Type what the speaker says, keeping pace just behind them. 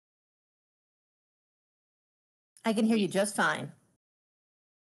I can hear you just fine.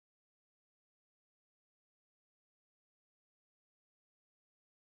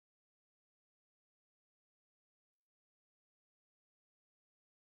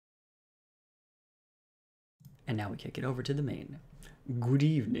 And now we kick it over to the main. Good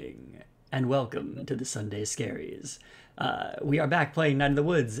evening, and welcome to the Sunday Scaries. We are back playing Night in the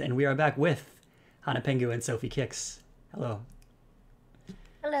Woods, and we are back with Hanapengu and SophieKicks. Hello.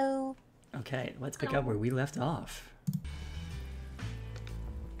 Hello. Okay, let's pick up where we left off.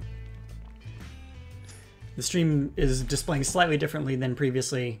 The stream is displaying slightly differently than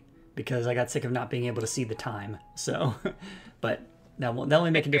previously because I got sick of not being able to see the time. So, but that will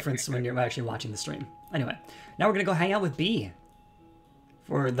only make a difference when you're actually watching the stream. Anyway, now we're gonna go hang out with B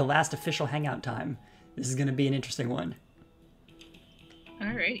for the last official hangout time. This is gonna be an interesting one.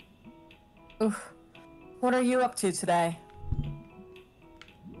 All right. Oof. What are you up to today?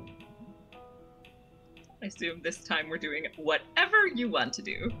 I assume this time we're doing whatever you want to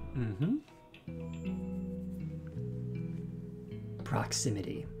do. Mm-hmm.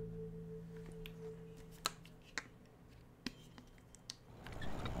 Proximity.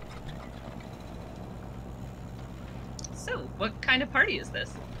 So, what kind of party is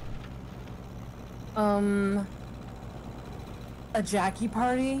this? A Jackie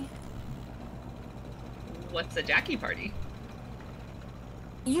party? What's a Jackie party?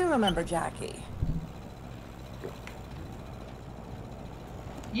 You remember Jackie.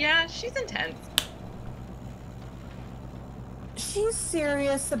 Yeah, she's intense. She's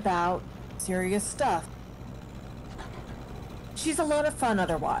serious about serious stuff. She's a lot of fun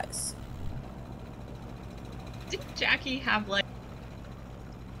otherwise. Didn't Jackie have, like,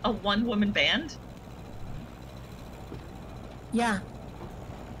 a one-woman band? Yeah.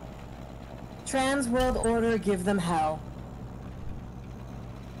 Trans World Order give them hell.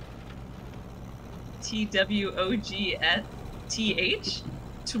 TWOGSTH?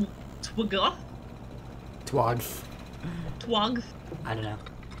 Twogth? Twogth. Twogth? I don't know.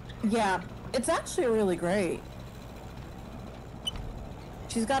 Yeah, it's actually really great.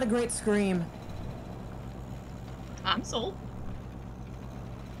 She's got a great scream. I'm sold.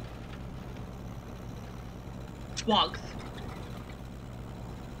 Twogth.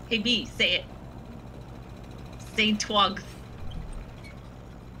 Hey B, say it. Say twogth.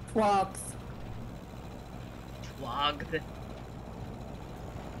 Twogs. Twogth.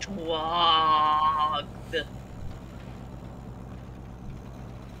 Twogth.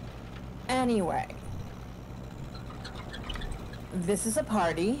 Anyway. This is a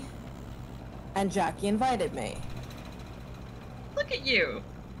party, and Jackie invited me. Look at you.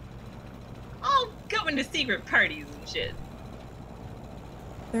 All going to secret parties and shit.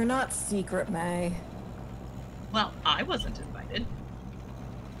 They're not secret, May. Well, I wasn't invited.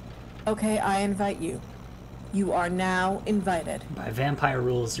 Okay, I invite you. You are now invited. By vampire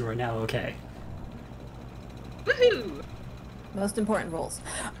rules, you are now okay. Woohoo! Most important rules.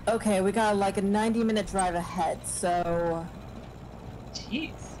 Okay, we got like a 90-minute drive ahead, so...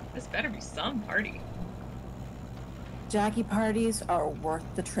 Jeez, this better be some party. Jackie parties are worth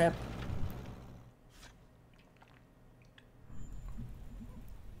the trip.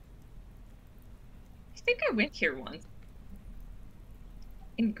 I think I went here once.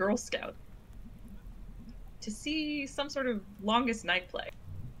 In Girl Scout. To see some sort of longest night play.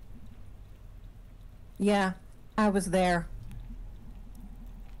 Yeah, I was there.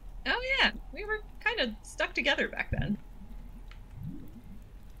 Oh yeah, we were kind of stuck together back then.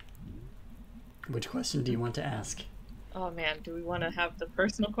 Which question do you want to ask? Oh man, do we want to have the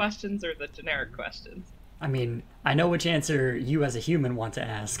personal questions or the generic questions? I mean, I know which answer you as a human want to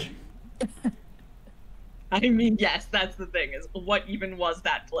ask. I mean, yes, that's the thing, is what even was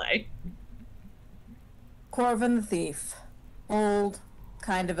that play? Corvin the Thief. Old,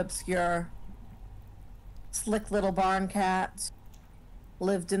 kind of obscure. Slick little barn cat.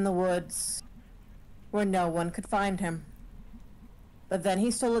 Lived in the woods, where no one could find him. But then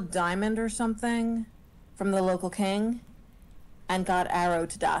he stole a diamond or something from the local king and got arrowed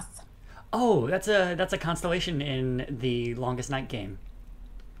to death. Oh, that's a constellation in the Longest Night game.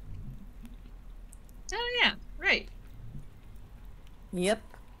 Oh yeah, right. Yep.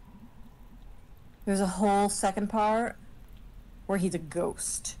 There's a whole second part where he's a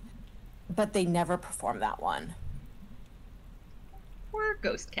ghost, but they never perform that one. Poor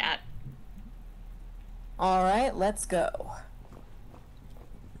Ghost Cat. All right, let's go.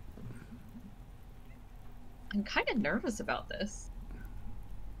 I'm kind of nervous about this.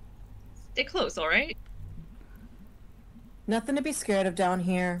 Stay close, alright? Nothing to be scared of down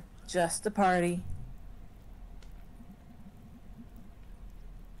here, just a party.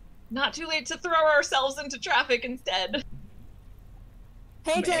 Not too late to throw ourselves into traffic instead.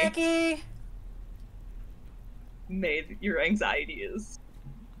 Hey, May. Jackie. May, your anxiety is.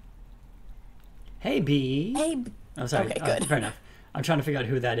 Hey, B. Hey. Oh, sorry. Okay, good. Fair enough. I'm trying to figure out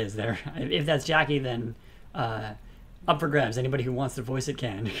who that is there. If that's Jackie, then up for grabs. Anybody who wants to voice it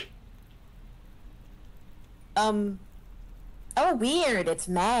can. Oh, weird. It's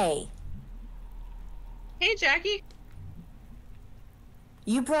May. Hey, Jackie.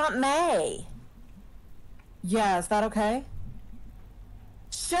 You brought May. Yeah, is that okay?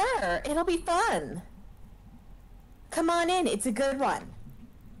 Sure, it'll be fun. Come on in, it's a good one.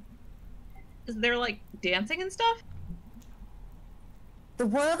 Is there, like, dancing and stuff? The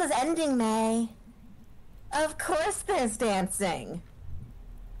world is ending, May. Of course there's dancing.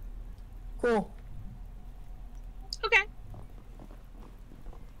 Cool. Okay.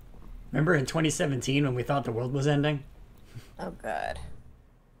 Remember in 2017 when we thought the world was ending? Oh, good.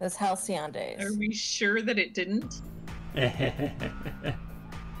 Those halcyon days. Are we sure that it didn't?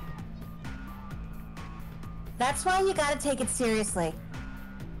 That's why you gotta take it seriously.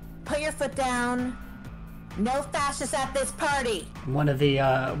 Put your foot down. No fascists at this party. One of the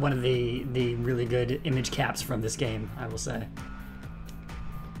really good image caps from this game, I will say.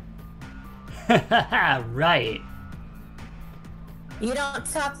 Right. You don't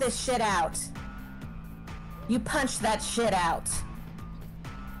talk this shit out. You punch that shit out.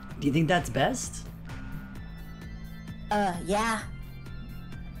 Do you think that's best? Yeah.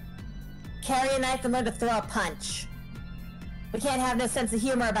 Carry a knife and learn to throw a punch. We can't have no sense of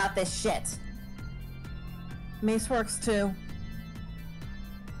humor about this shit. Mace works too.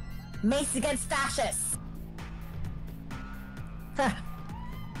 Mace against fascists!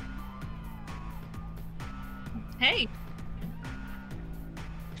 Hey.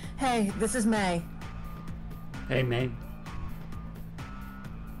 Hey, this is May. Hey, May.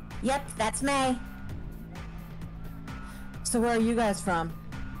 Yep, that's May. So where are you guys from?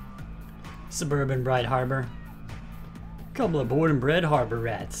 Suburban Bright Harbor. Couple of born and bred harbor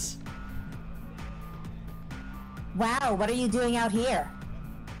rats. Wow, what are you doing out here?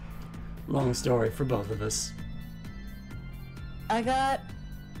 Long story for both of us. I got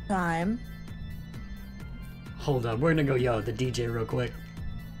time. Hold up, we're gonna go yell at the DJ real quick.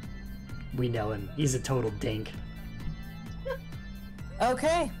 We know him. He's a total dink.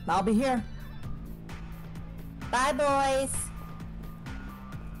 Okay, I'll be here. Bye, boys.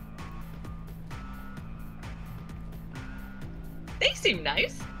 They seem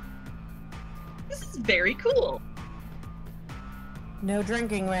nice. This is very cool. No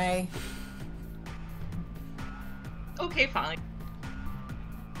drinking, Ray. Okay, fine.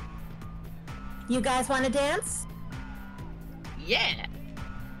 You guys want to dance? Yeah.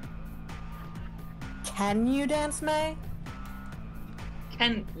 Can you dance, May?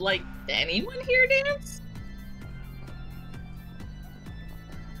 Can, like, anyone here dance?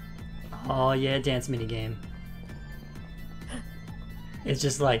 Oh yeah, dance minigame. It's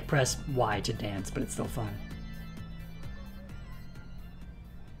just like press Y to dance, but it's still fun.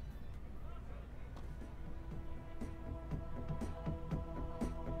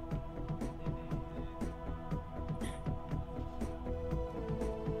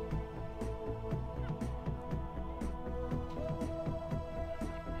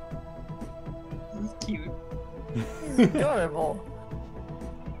 This is cute. Adorable.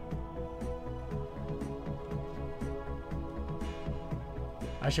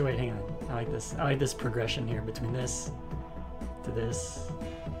 Actually, wait, hang on. I like this. I like this progression here between this to this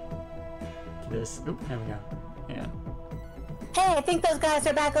to this. Oop, there we go. Yeah. Hey, I think those guys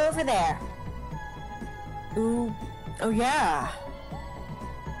are back over there. Ooh. Oh, yeah.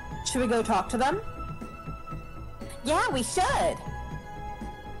 Should we go talk to them? Yeah, we should. I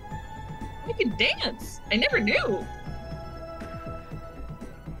can dance. I never knew.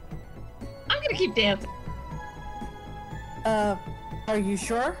 I'm gonna keep dancing. Are you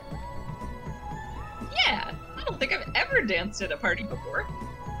sure? Yeah. I don't think I've ever danced at a party before.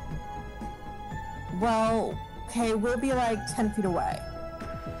 Well, okay, we'll be like 10 feet away.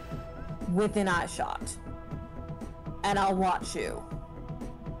 Within eyeshot. And I'll watch you.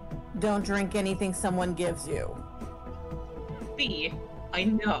 Don't drink anything someone gives you. B, I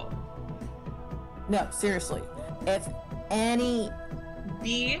know. No, seriously. If any...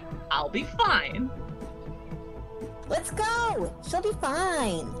 B, I'll be fine. Let's go! She'll be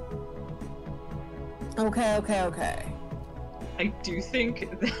fine. Okay. I do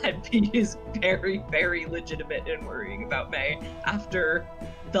think that B is very, very legitimate in worrying about May after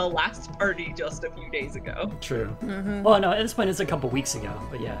the last party just a few days ago. True. Mm-hmm. Well, no, at this point it's a couple weeks ago,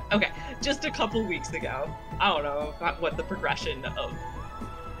 but yeah. Okay, just a couple weeks ago. I don't know what the progression of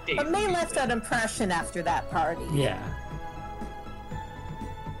days. But May left that impression after that party. Yeah.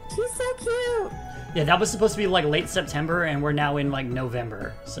 She's so cute. Yeah, that was supposed to be like late September, and we're now in like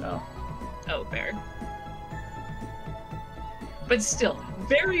November, so. Oh, fair. But still,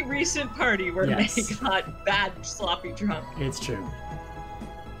 very recent party where Yes. May got bad sloppy drunk. It's true.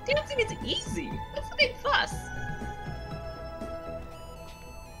 Dancing is easy. What's the big fuss?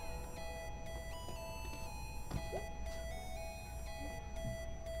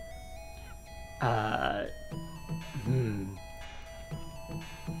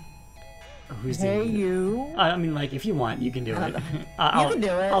 Who's Hey, doing it? you. I mean, like, if you want, you can do it. You can do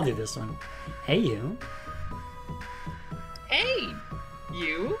it. I'll do this one. Hey, you. Hey,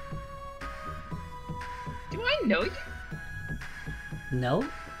 you. Do I know you? No?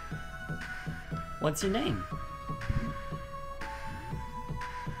 What's your name?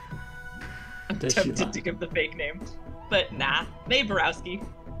 I'm Does she tempted lie? to give the fake name, but nah. May Borowski.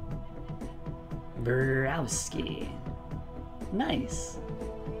 Borowski. Nice.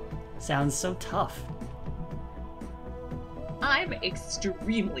 Sounds so tough. I'm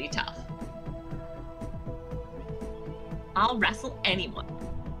extremely tough. I'll wrestle anyone.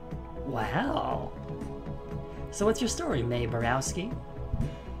 Wow. So what's your story, May Borowski?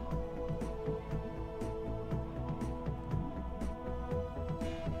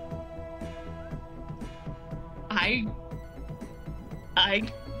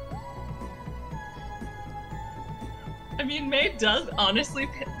 I mean, May does honestly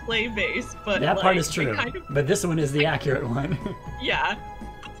play bass, but That like, part is true, it kind of, but this one is the accurate one. yeah.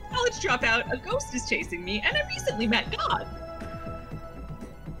 College dropout, a ghost is chasing me, and I recently met God.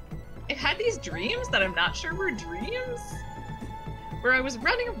 I had these dreams that I'm not sure were dreams, where I was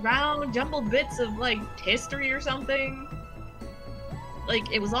running around, jumbled bits of like history or something.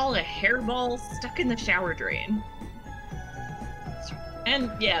 Like it was all a hairball stuck in the shower drain.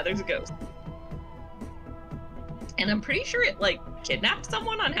 And yeah, there's a ghost. And I'm pretty sure it like kidnapped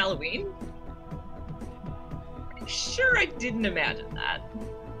someone on Halloween. I'm sure I didn't imagine that.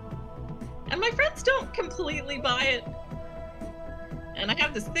 And my friends don't completely buy it. And I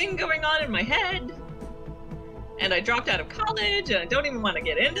have this thing going on in my head. And I dropped out of college, and I don't even want to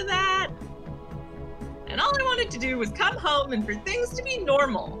get into that. And all I wanted to do was come home and for things to be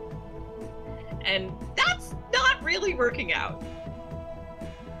normal. And that's not really working out.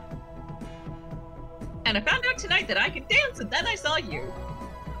 And I found out tonight that I could dance, and then I saw you.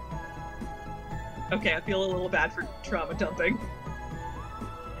 Okay, I feel a little bad for trauma dumping.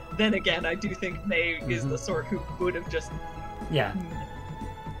 Then again, I do think May is the sort who would have just Yeah.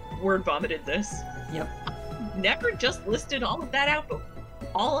 word vomited this. Yep. Never just listed all of that out, but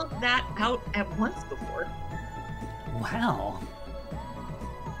all of that out at once before. Wow.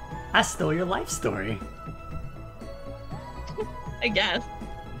 I stole your life story. I guess.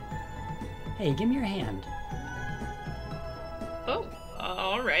 Hey, give me your hand. Oh,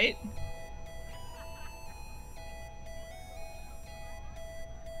 all right.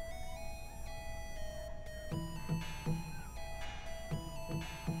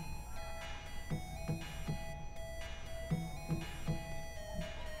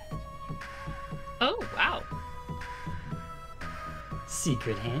 Oh, wow.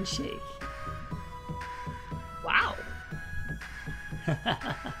 Secret handshake. Wow.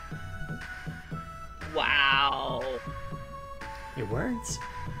 Wow. It works.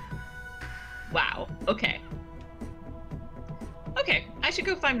 Wow. Okay. Okay, I should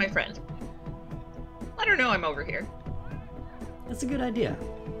go find my friend. Let her know I'm over here. That's a good idea.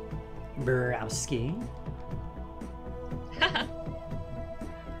 Borowski.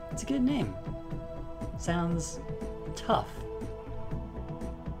 It's a good name. Sounds tough.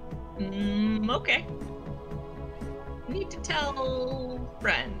 Okay. Need to tell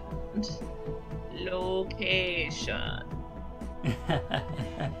friend. Location.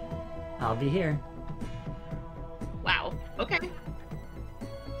 I'll be here. Wow. Okay.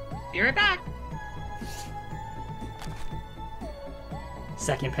 Be right back.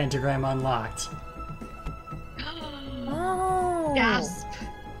 Second pentagram unlocked. Oh. Gasp.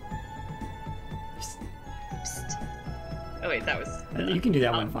 Psst. Oh wait, that was. You can do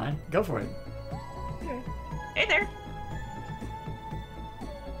that one fine. Go for it. Hey there.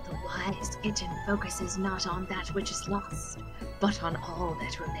 The wise kitten focuses not on that which is lost, but on all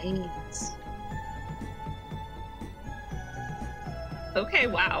that remains. Okay,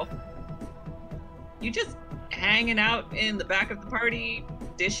 wow. You just hanging out in the back of the party,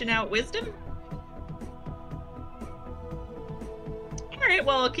 dishing out wisdom? Alright,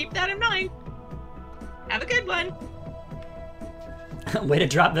 well, I'll keep that in mind. Have a good one. Way to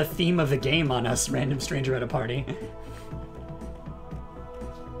drop the theme of the game on us, random stranger at a party.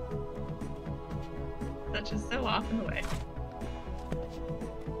 just so off in the way.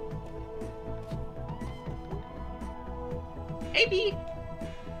 Hey, B.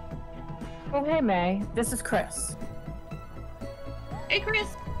 Oh, hey, May. This is Chris. Hey, Chris.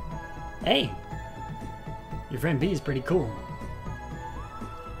 Hey, your friend B is pretty cool.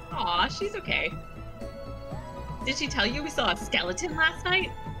 Aw, she's okay. Did she tell you we saw a skeleton last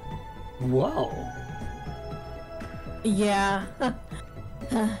night? Whoa. Yeah.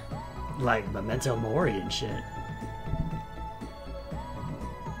 Like Memento Mori and shit.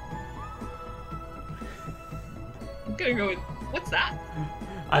 I'm gonna go with, what's that?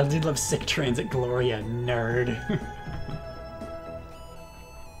 I did love Sick Transit Gloria, nerd.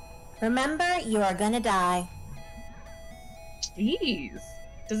 Remember, you are gonna die. Jeez.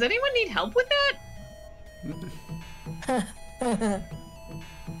 Does anyone need help with that?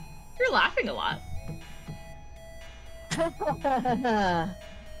 You're laughing a lot.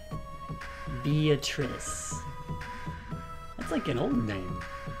 Beatrice. That's like an old name.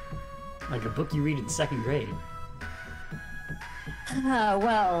 Like a book you read in 2nd grade.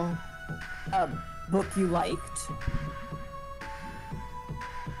 Well, a book you liked.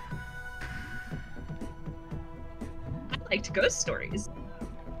 I liked ghost stories.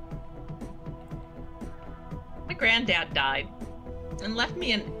 My granddad died and left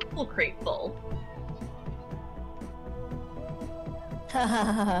me an apple crate full.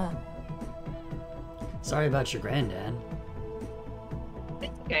 Sorry about your granddad.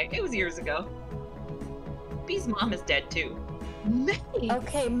 It's okay, it was years ago. B's mom is dead too. May!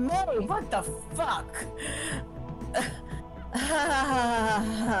 Okay, May, what the fuck?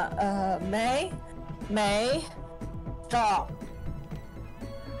 May? May? Stop.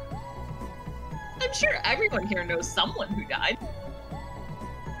 I'm sure everyone here knows someone who died.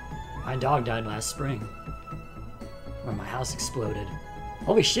 My dog died last spring. When my house exploded.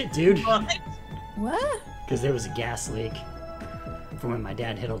 Holy shit, dude! What? What? Because there was a gas leak from when my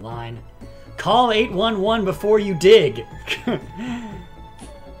dad hit a line. Call 811 before you dig!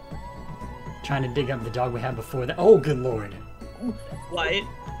 Trying to dig up the dog we had before that. Oh, good lord. What?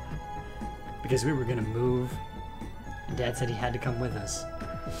 Because we were gonna move. And Dad said he had to come with us.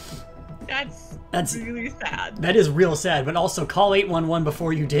 That's really sad. That is real sad, but also call 811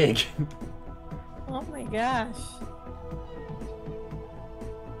 before you dig. Oh my gosh.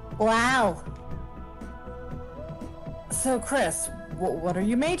 Wow. So, Chris, what are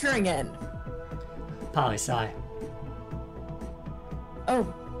you majoring in? Poli-sci.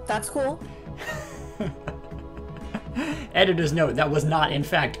 Oh, that's cool. Editor's note, that was not in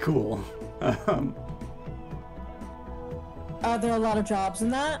fact cool. Are there a lot of jobs in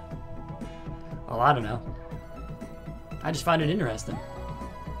that? Oh, I don't know. I just find it interesting.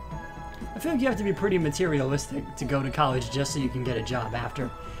 I feel like you have to be pretty materialistic to go to college just so you can get a job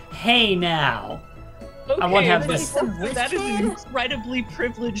after. Hey now! Okay, I won't have this. That is an incredibly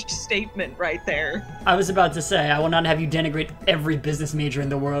privileged statement right there. I was about to say, I will not have you denigrate every business major in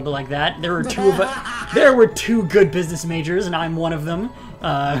the world like that. There were two good business majors, and I'm one of them.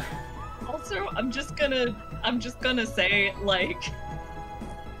 Also, I'm just gonna say, like,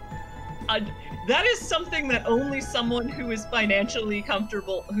 that is something that only someone who is financially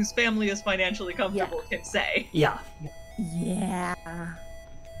comfortable, whose family is financially comfortable, can say. Yeah. Yeah.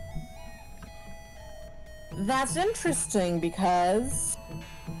 That's interesting because...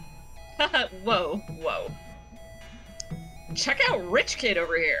 Whoa. Check out Rich Kid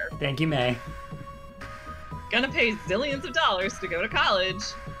over here. Thank you, May. Gonna pay zillions of dollars to go to college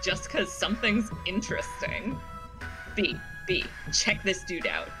just because something's interesting. B, check this dude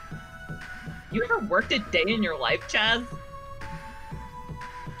out. You ever worked a day in your life, Chaz?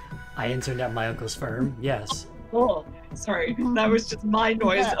 I interned at my uncle's firm, yes. Oh, sorry. That was just my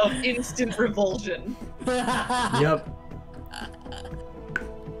noise of instant revulsion. Yep.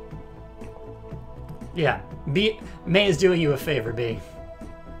 Yeah. May is doing you a favor, B.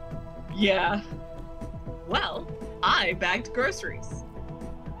 Yeah. Well, I bagged groceries.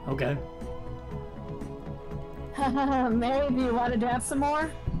 Okay. Mary, do you want to dance some more?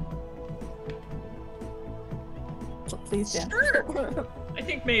 Please dance. Sure. I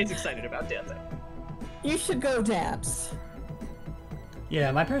think May is excited about dancing. You should go dance. Yeah,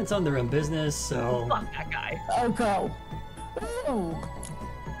 my parents own their own business, so... Fuck that guy. Oh, go. Ooh.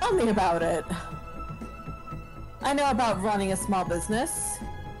 Tell me about it. I know about running a small business.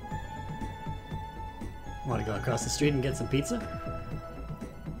 Want to go across the street and get some pizza?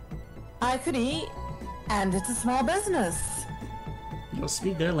 I could eat, and it's a small business. You'll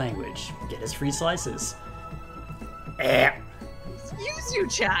speak their language. Get us free slices. Excuse you,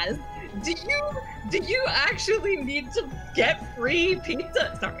 Chaz. Do you actually need to get free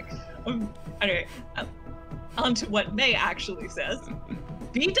pizza? Sorry. Anyway, onto what May actually says.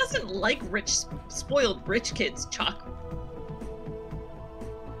 B doesn't like spoiled rich kids, Chuck.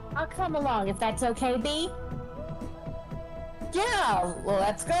 I'll come along if that's okay, B. Yeah, well,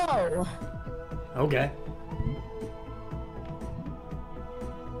 let's go. Okay.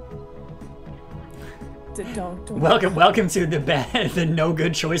 Don't. Welcome to the no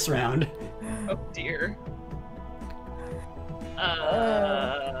good choice round. Oh dear.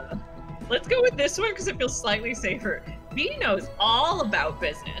 Let's go with this one because it feels slightly safer. B knows all about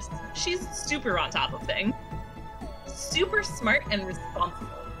business. She's super on top of things. Super smart and responsible.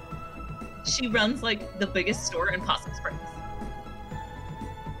 She runs like the biggest store in Possum Springs.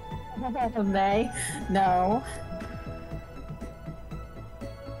 May? No.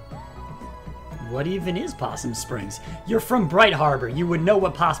 What even is Possum Springs? You're from Bright Harbor. You would know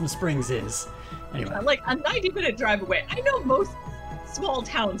what Possum Springs is. Anyway. Like a 90-minute drive away. I know most small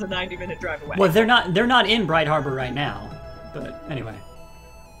towns a 90-minute drive away. Well, they're not in Bright Harbor right now. But anyway.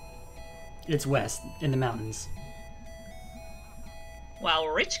 It's west, in the mountains. While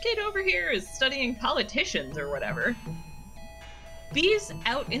rich kid over here is studying politicians or whatever, B's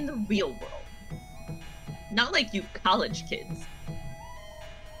out in the real world. Not like you college kids.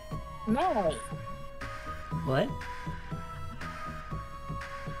 No. What?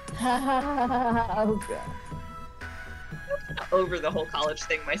 Oh, God. Over the whole college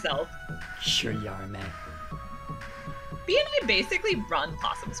thing myself. Sure you are, May. B and I basically run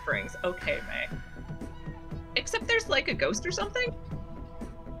Possum Springs. Okay, May. Except there's like a ghost or something?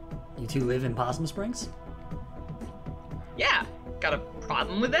 You two live in Possum Springs? Yeah. Got a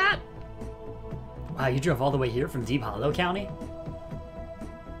problem with that? Wow, you drove all the way here from Deep Hollow County?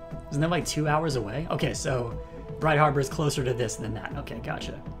 Isn't that like 2 hours away? Okay, so Bright Harbor is closer to this than that. Okay,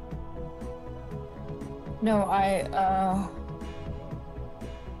 gotcha. No,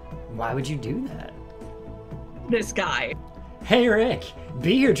 Why would you do that? This guy. Hey, Rick!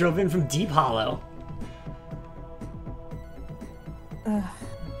 B here drove in from Deep Hollow.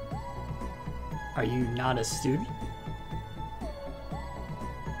 Are you not a student?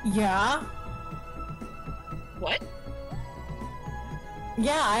 Yeah? What?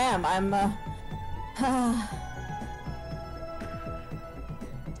 Yeah, I am. Oh,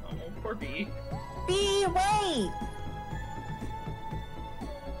 poor B. B, wait!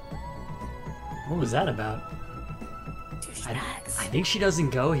 What was that about? I think she doesn't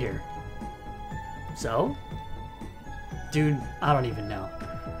go here. So? Dude, I don't even know.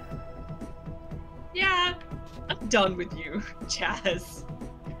 Yeah, I'm done with you, Chaz.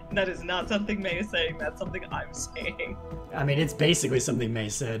 That is not something May is saying, that's something I'm saying. I mean, it's basically something May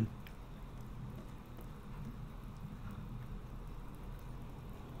said.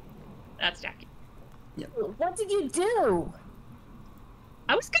 That's Jackie. Yep. What did you do?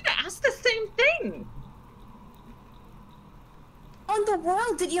 I was gonna ask the same thing! How in the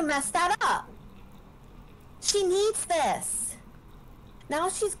world did you mess that up? She needs this. Now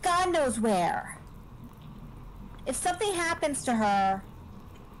she's God knows where. If something happens to her,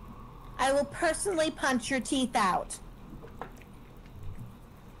 I will personally punch your teeth out.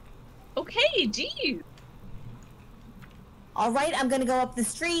 Okay, geez. All right, I'm gonna go up the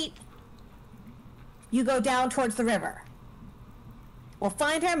street. You go down towards the river. We'll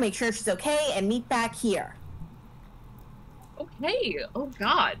find her, make sure she's okay, and meet back here. Okay, oh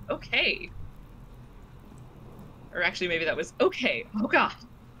god, okay. Or actually, maybe that was okay, oh god.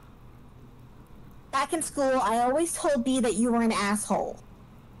 Back in school, I always told B that you were an asshole.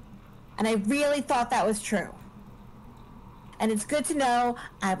 And I really thought that was true. And it's good to know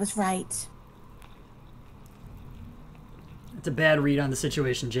I was right. It's a bad read on the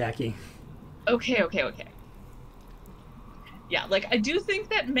situation, Jackie. Okay. Yeah, like, I do think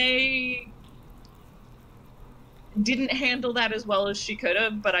that May didn't handle that as well as she could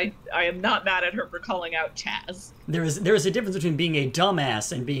have, but I am not mad at her for calling out Chaz. There is a difference between being a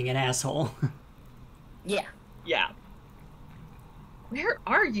dumbass and being an asshole. Yeah. Yeah. Where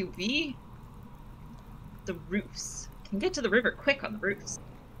are you, V? The roofs. Can get to the river quick on the roofs.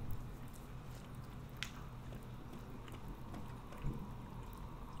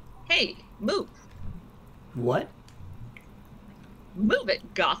 Hey, move. What? Move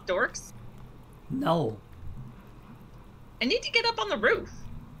it, goth dorks. No. I need to get up on the roof.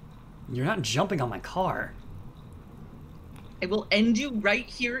 You're not jumping on my car. I will end you right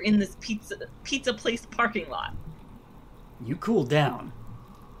here in this pizza place parking lot. You cool down.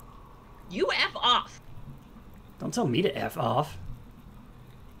 You F off. Don't tell me to F off.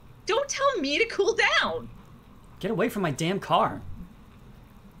 Don't tell me to cool down. Get away from my damn car.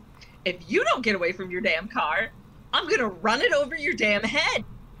 If you don't get away from your damn car, I'm gonna run it over your damn head.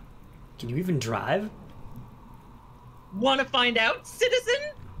 Can you even drive? Want to find out,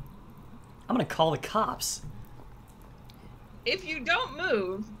 citizen? I'm gonna call the cops. If you don't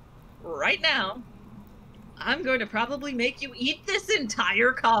move right now, I'm going to probably make you eat this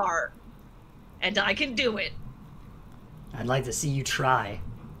entire car. And I can do it. I'd like to see you try.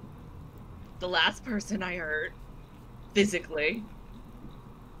 The last person I hurt, physically,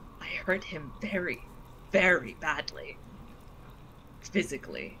 I hurt him very, very badly.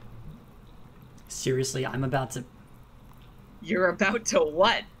 Physically. Seriously, I'm about to... You're about to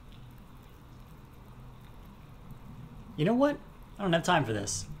what? You know what? I don't have time for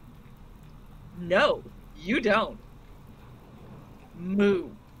this. No, you don't.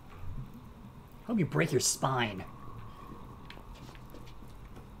 Move. Hope you break your spine.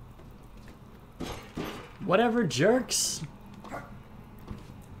 Whatever, jerks.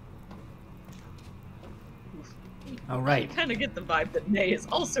 All right. I kind of get the vibe that May is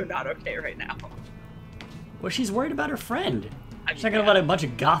also not okay right now. Well, she's worried about her friend. I She's mean, not gonna let a bunch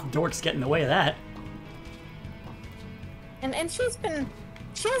of goth dorks get in the way of that. And she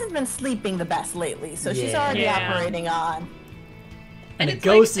hasn't been sleeping the best lately, so she's Yeah. already Yeah. operating on. And a it's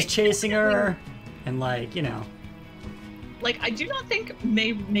ghost like- is chasing her, and like, you know. Like, I do not think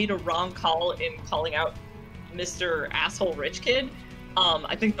May made a wrong call in calling out Mr. Asshole Rich Kid.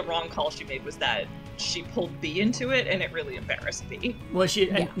 I think the wrong call she made was that she pulled B into it, and it really embarrassed B. Well,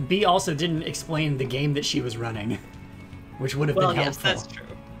 and B also didn't explain the game that she was running, which would have Well, been yes, helpful. that's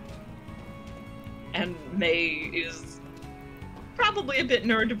true. And May is probably a bit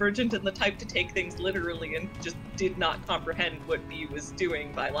neurodivergent and the type to take things literally and just did not comprehend what B was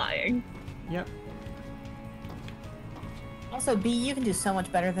doing by lying. Yep. Also, B, you can do so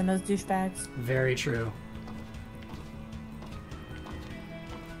much better than those douchebags. Very true.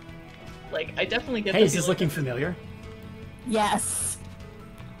 Like, I definitely get Hey, the is this feeling looking that- familiar? Yes.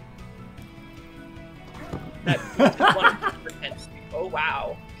 that just wanted to pretend to be- Oh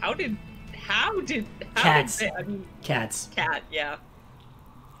wow! How did Cats. they, I mean, Cats. cat? Yeah.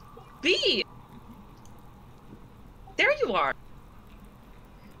 B. There you are.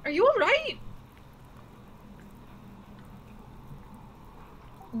 Are you all right?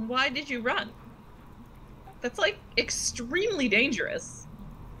 Why did you run? That's like extremely dangerous.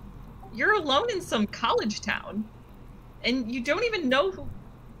 You're alone in some college town, and you don't even know who.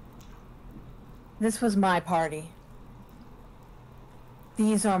 This was my party.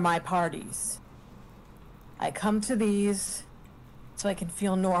 These are my parties. I come to these so I can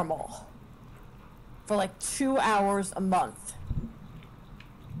feel normal. For like 2 hours a month.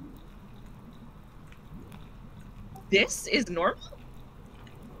 This is normal?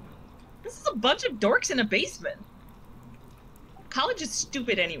 This is a bunch of dorks in a basement. College is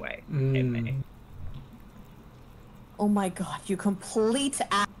stupid anyway. Anyway. Oh my god, you complete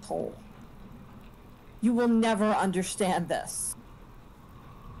asshole. You will never understand this.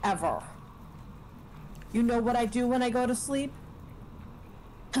 Ever. You know what I do when I go to sleep?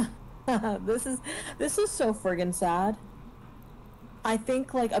 This is so friggin' sad. I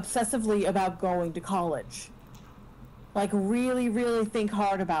think like obsessively about going to college. Like really, really think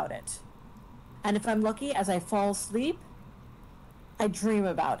hard about it. And if I'm lucky, as I fall asleep, I dream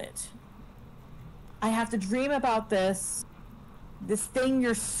about it. I have to dream about this thing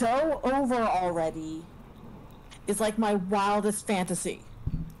you're so over already is like my wildest fantasy.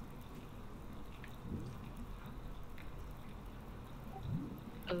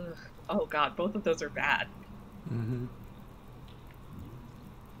 Ugh. Oh god, both of those are bad. Mm-hmm.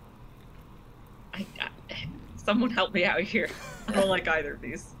 Someone help me out here. I don't like either of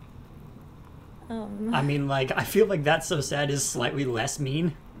these. I mean, like, I feel like That's So Sad is slightly less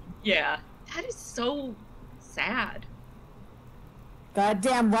mean. Yeah, that is so sad.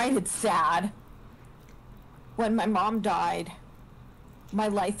 Goddamn right it's sad. When my mom died, my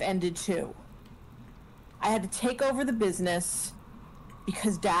life ended too. I had to take over the business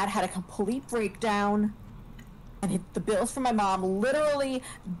because Dad had a complete breakdown, and the bills for my mom literally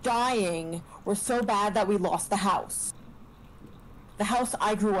dying were so bad that we lost the house. The house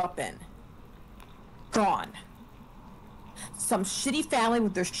I grew up in. Gone. Some shitty family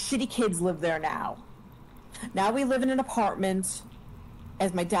with their shitty kids live there now. Now we live in an apartment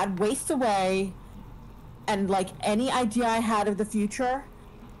as my dad wastes away, and like any idea I had of the future,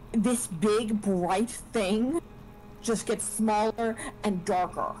 this big bright thing just gets smaller and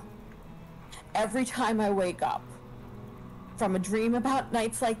darker every time I wake up from a dream about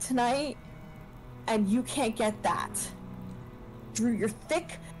nights like tonight, and you can't get that through your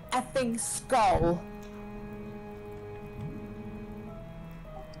thick effing skull.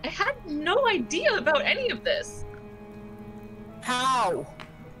 I had no idea about any of this. How?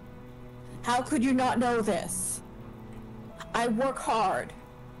 How could you not know this? I work hard.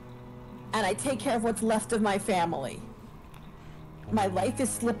 And I take care of what's left of my family. My life is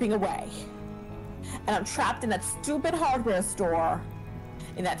slipping away. And I'm trapped in that stupid hardware store.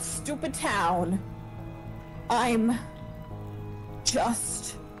 In that stupid town. I'm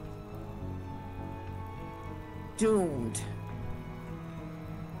just doomed.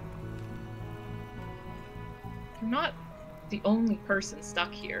 You're not the only person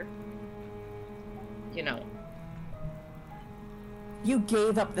stuck here. You know. You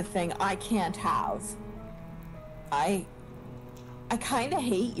gave up the thing I can't have. I kinda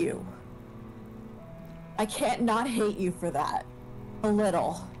hate you. I can't not hate you for that. A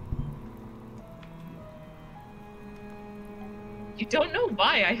little. You don't know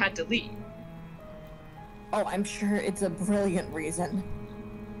why I had to leave. Oh, I'm sure it's a brilliant reason.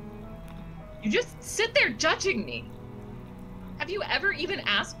 You just sit there judging me. Have you ever even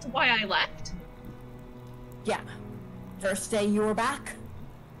asked why I left? Yeah. First day you were back.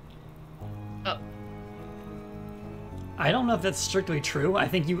 Oh. I don't know if that's strictly true. I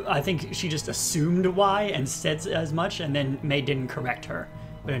think she just assumed why and said as much, and then May didn't correct her.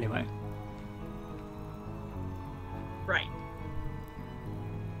 But anyway. Right.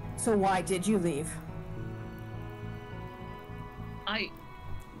 So why did you leave? I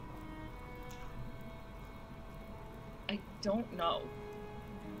don't know.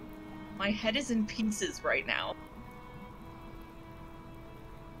 My head is in pieces right now.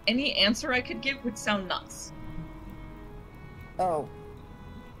 Any answer I could give would sound nuts. Oh.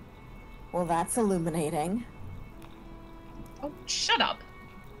 Well, that's illuminating. Oh, shut up.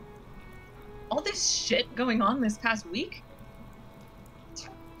 All this shit going on this past week?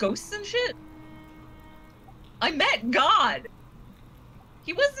 Ghosts and shit? I met God!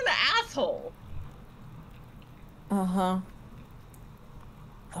 He was an asshole! Uh-huh.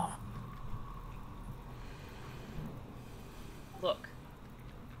 Oh. Look.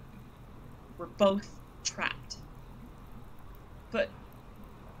 We're both trapped. But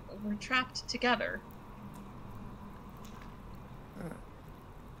we're trapped together.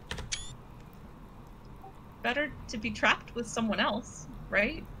 Better to be trapped with someone else,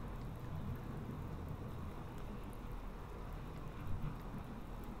 right?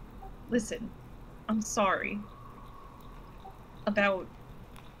 Listen, I'm sorry. About,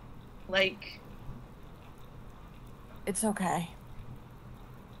 like... It's okay.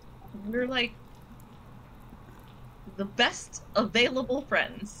 We're like the best available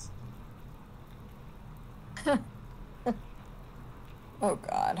friends. Oh,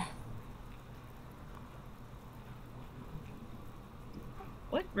 God.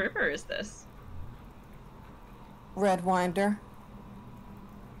 What river is this? Redwinder.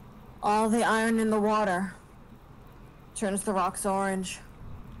 All the iron in the water turns the rocks orange.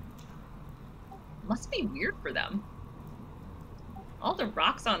 Must be weird for them. All the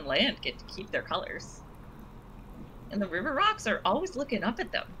rocks on land get to keep their colors. And the river rocks are always looking up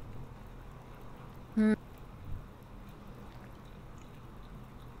at them.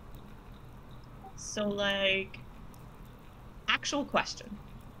 So, like, actual question.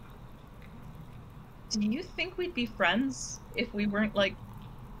 Do you think we'd be friends if we weren't, like,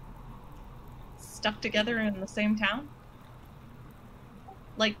 stuck together in the same town?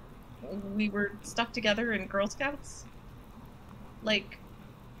 Like, we were stuck together in Girl Scouts? Like,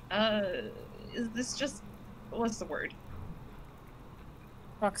 is this just, what's the word?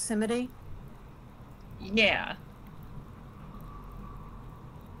 Proximity? Yeah.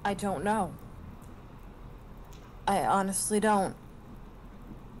 I don't know. I honestly don't.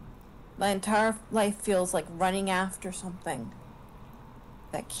 My entire life feels like running after something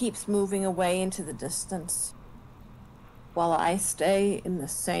that keeps moving away into the distance while I stay in the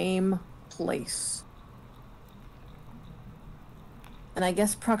same place. And I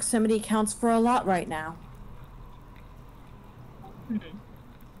guess proximity counts for a lot right now.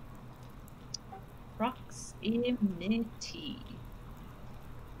 Proximity.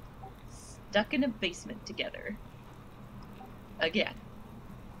 Stuck in a basement together. Again.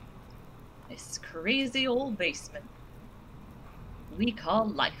 This crazy old basement we call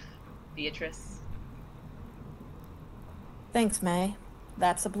life, Beatrice. Thanks, May.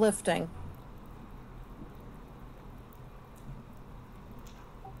 That's uplifting.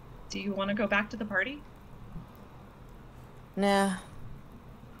 Do you want to go back to the party? Nah.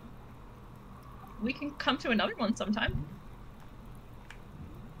 We can come to another one sometime.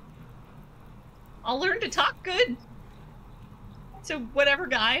 I'll learn to talk good to whatever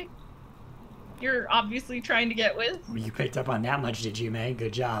guy you're obviously trying to get with. You picked up on that much, did you, May?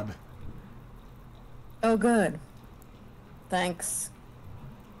 Good job. Oh, good. Thanks.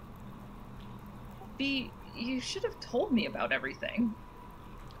 Bea, You should have told me about everything.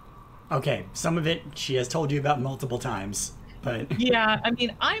 Okay, some of it she has told you about multiple times, but... Yeah, I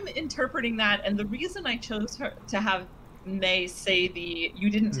mean, I'm interpreting that, and the reason I chose her to have May say you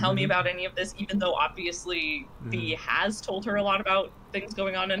didn't tell me about any of this, even though obviously B has told her a lot about things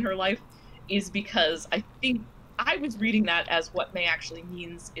going on in her life, is because I think I was reading that as what May actually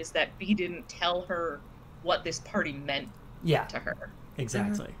means is that B didn't tell her what this party meant to her.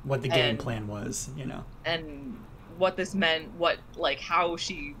 Exactly. What the game plan was, you know. And what this meant, how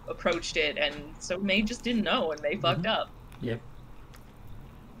she approached it, and so May just didn't know, and May fucked up. Yep.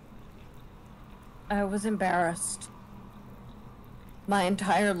 I was embarrassed. My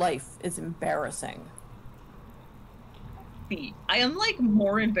entire life is embarrassing. B, I am,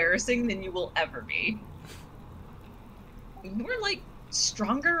 more embarrassing than you will ever be. You are,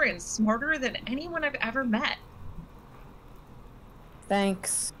 stronger and smarter than anyone I've ever met.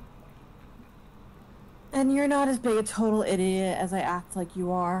 Thanks. And you're not as big a total idiot as I act like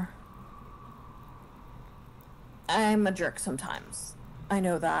you are. I'm a jerk sometimes. I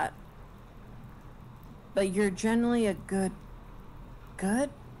know that. But you're generally a good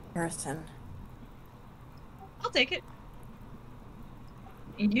person. I'll take it.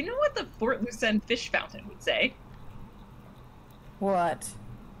 You know what the Fort Lucerne fish fountain would say? What?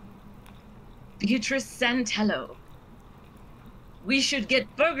 Beatrice Santello. We should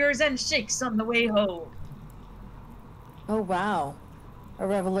get burgers and shakes on the way home. Oh, wow. A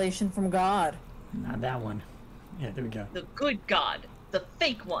revelation from God. Not that one. Yeah, there we go. The good God. The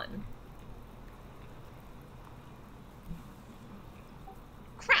fake one.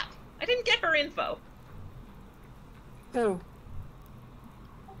 Crap. I didn't get her info. Who?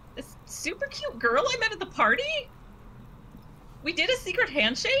 This super cute girl I met at the party? We did a secret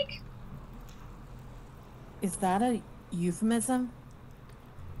handshake? Is that a euphemism?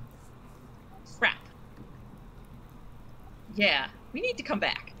 Crap. Yeah, we need to come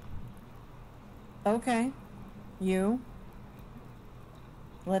back. Okay. You?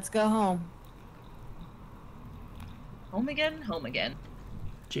 Let's go home. Home again, home again.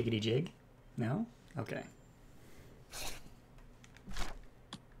 Jiggity jig? No? Okay.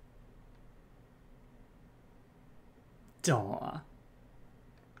 Daw.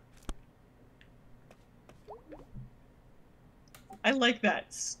 I like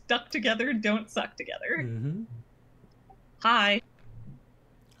that. Stuck together, don't suck together. Mm-hmm. Hi.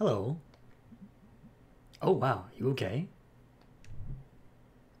 Hello. Oh, wow. You okay?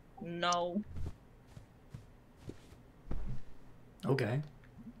 No. Okay.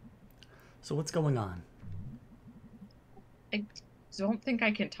 So what's going on? I don't think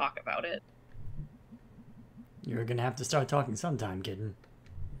I can talk about it. You're gonna have to start talking sometime, kitten.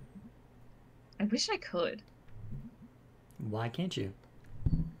 I wish I could. Why can't you?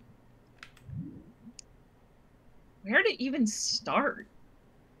 Where to even start?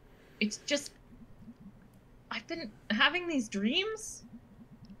 It's just... I've been having these dreams,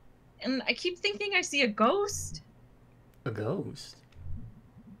 and I keep thinking I see a ghost. A ghost?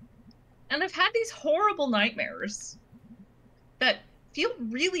 And I've had these horrible nightmares that feel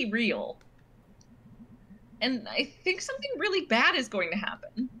really real. And I think something really bad is going to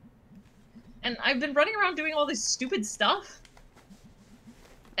happen. And I've been running around doing all this stupid stuff.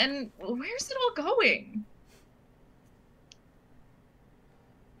 And where's it all going?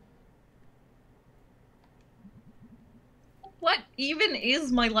 What even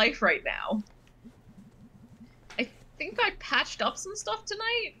is my life right now? I think I patched up some stuff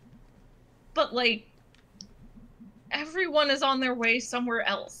tonight, but everyone is on their way somewhere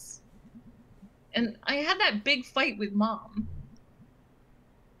else. And I had that big fight with Mom.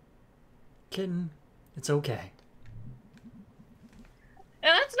 Kitten, it's okay.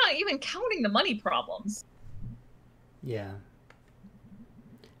 And that's not even counting the money problems. Yeah.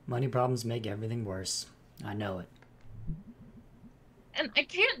 Money problems make everything worse. I know it. And I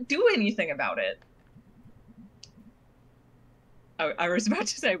can't do anything about it. I was about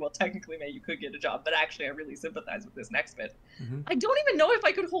to say, well, technically, May, you could get a job, but actually, I really sympathize with this next bit. Mm-hmm. I don't even know if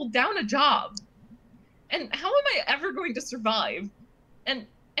I could hold down a job. And how am I ever going to survive? And...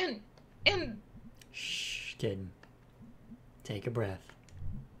 Shh, kitten. Take a breath.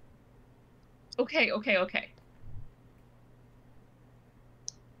 Okay.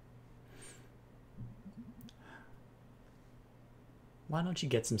 Why don't you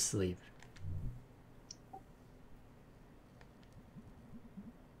get some sleep?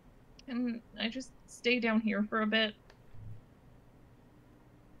 Can I just stay down here for a bit?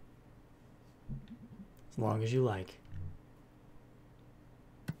 As long as you like.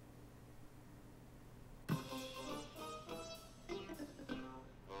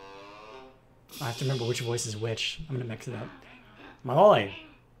 I have to remember which voice is which. I'm gonna mix it up. Malloy.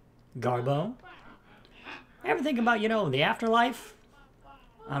 Garbo. Ever think about, you know, the afterlife?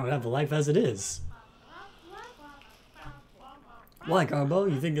 I don't have a life as it is. What, Garbo?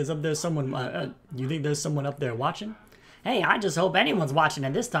 You think there's up there someone? You think there's someone up there watching? Hey, I just hope anyone's watching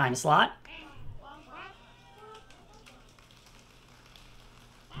at this time slot.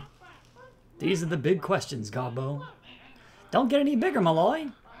 These are the big questions, Garbo. Don't get any bigger, Malloy.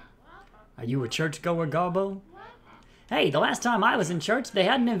 Are you a churchgoer, Garbo? Hey, the last time I was in church, they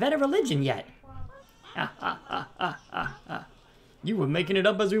hadn't invented religion yet. You were making it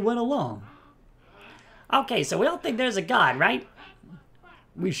up as we went along. Okay, so we don't think there's a God, right?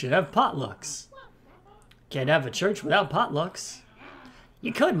 We should have potlucks. Can't have a church without potlucks.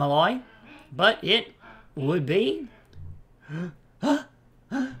 You could, Malloy, but it would be a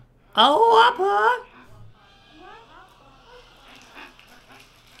whopper.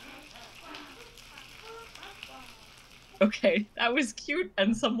 Okay, that was cute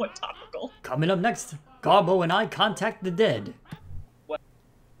and somewhat topical. Coming up next, Garbo and I contact the dead. What?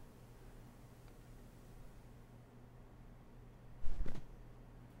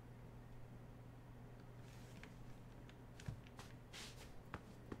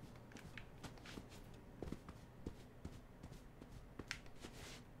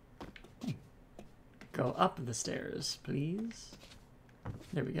 Go up the stairs, please.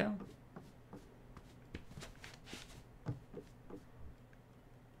 There we go.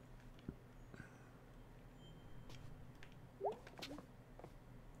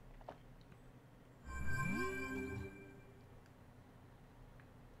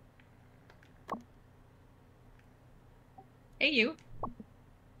 Hey, you.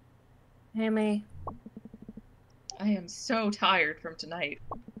 Hey, me. I am so tired from tonight.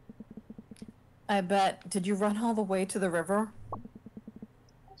 I bet. Did you run all the way to the river?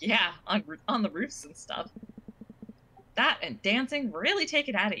 Yeah, on the roofs and stuff. That and dancing really take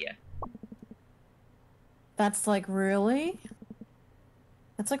it out of you. That's like really?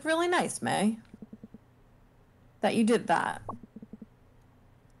 That's like really nice, May. That you did that.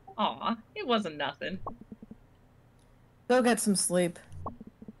 Aw, it wasn't nothing. Go get some sleep.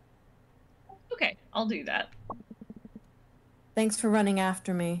 Okay, I'll do that. Thanks for running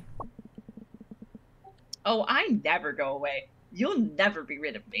after me. Oh, I never go away. You'll never be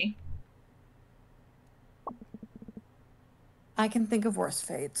rid of me. I can think of worse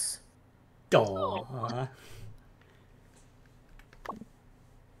fates. Aww.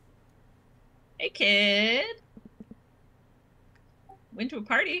 Hey, kid. Went to a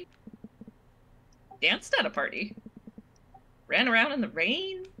party. Danced at a party. Ran around in the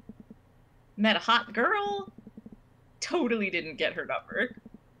rain. Met a hot girl. Totally didn't get her number.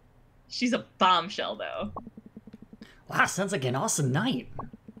 She's a bombshell, though. Wow, sounds like an awesome night.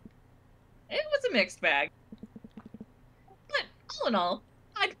 It was a mixed bag. But all in all,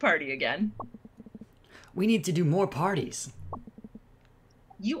 I'd party again. We need to do more parties.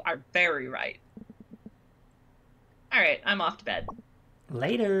 You are very right. Alright, I'm off to bed.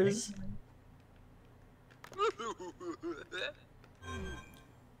 Laters.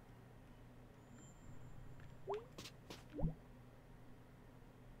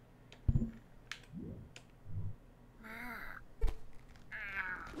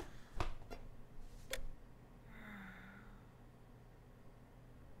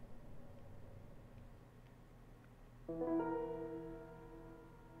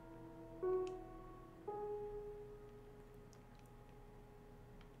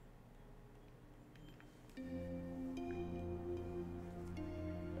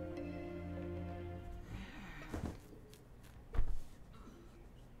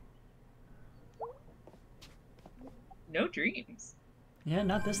 No dreams. Yeah,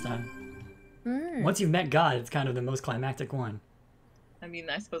 not this time. Mm. Once you've met God, it's kind of the most climactic one. I mean,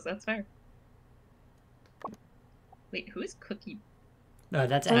 I suppose that's fair. Wait, who is Cookie?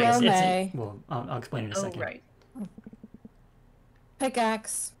 That's Hello, Agnes. May. Well, I'll explain in a Oh, second. right.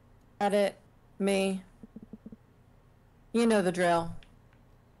 Pickaxe. Edit. Me. You know the drill.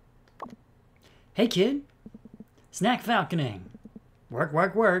 Hey, kid. Snack falconing. Work,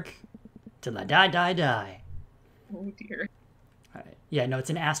 work, work. Till I die, die, die. Oh, dear. All right. Yeah, no, it's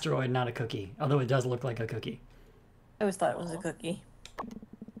an asteroid, not a cookie. Although it does look like a cookie. I always thought it was a cookie.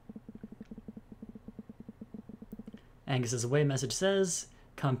 Angus's away message says,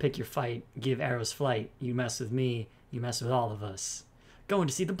 come pick your fight, give arrows flight. You mess with me, you mess with all of us. Going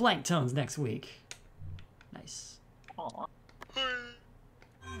to see the Blank Tones next week. Nice. Aw.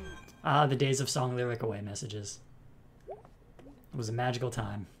 Ah, the days of song lyric away messages. It was a magical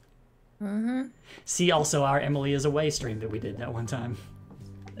time. Mm-hmm. See also our Emily is Away stream that we did that one time.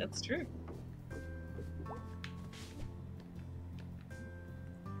 That's true.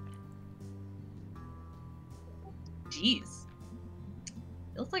 Jeez.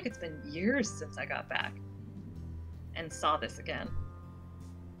 Feels like it's been years since I got back and saw this again.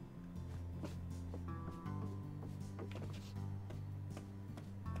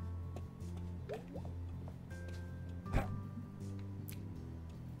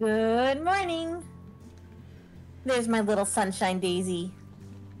 Good morning. There's my little sunshine daisy.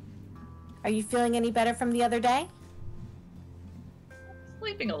 Are you feeling any better from the other day?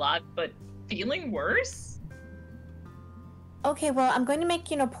 Sleeping a lot, but feeling worse? Okay, well, I'm going to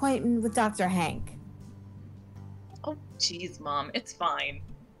make you an appointment with Dr. Hank. Oh, jeez, Mom, it's fine.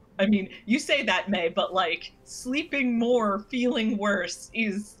 I mean, you say that, May, but like, sleeping more, feeling worse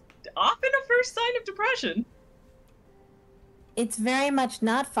is often a first sign of depression. It's very much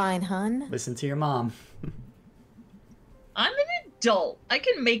not fine, hun. Listen to your mom. I'm an adult. I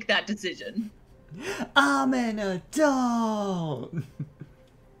can make that decision. I'm an adult.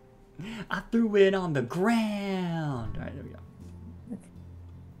 I threw it on the ground. All right, there we go.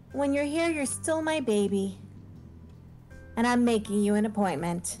 When you're here, you're still my baby. And I'm making you an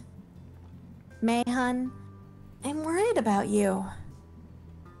appointment. May, hun, I'm worried about you.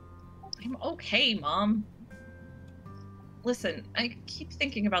 I'm okay, Mom. Listen, I keep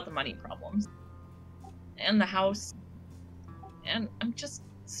thinking about the money problems. And the house. And I'm just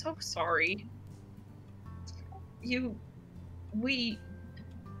so sorry. We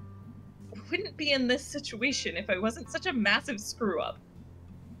wouldn't be in this situation if I wasn't such a massive screw-up.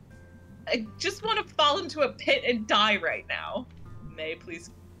 I just want to fall into a pit and die right now. May, please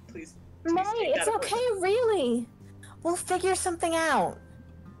May, take it's that okay, appointment. really. We'll figure something out.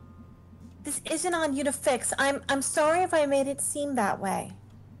 This isn't on you to fix. I'm sorry if I made it seem that way.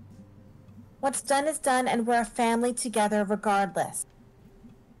 What's done is done, and we're a family together regardless.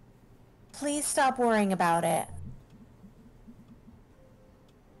 Please stop worrying about it.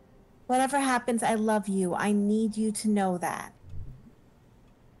 Whatever happens, I love you. I need you to know that.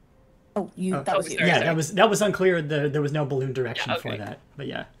 Oh, that was you. sorry, Yeah, sorry. that was unclear. There was no balloon direction Yeah, okay. for that. But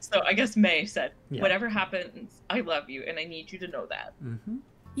yeah. So I guess May said, Yeah. whatever happens, I love you, and I need you to know that. Mm-hmm.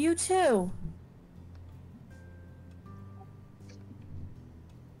 You too.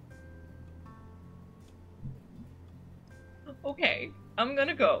 Okay, I'm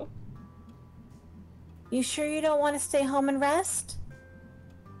gonna go. You sure you don't want to stay home and rest?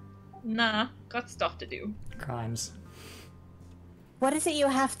 Nah, got stuff to do. Crimes. What is it you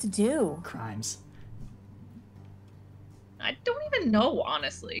have to do? Crimes. I don't even know,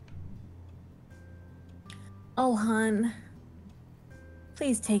 honestly. Oh, hun.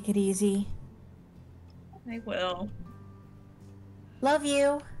 Please take it easy. I will. Love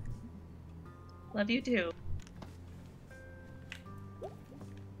you. Love you too.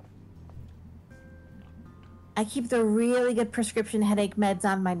 I keep the really good prescription headache meds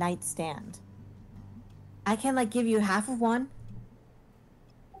on my nightstand. I can, give you half of one.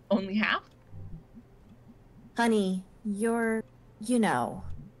 Only half? Honey, you're,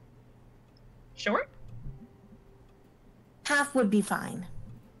 Sure? half would be fine.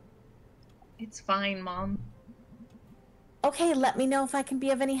 It's fine, Mom. Okay, let me know if I can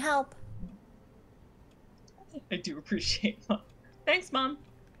be of any help. I do appreciate Mom. Thanks, Mom.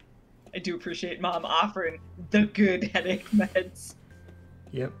 I do appreciate Mom offering the good headache meds.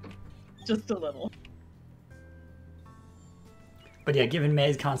 Yep. Just a little. But yeah, given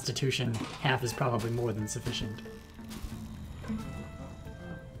May's constitution, half is probably more than sufficient.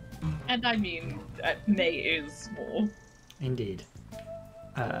 And I mean, May is small. Indeed.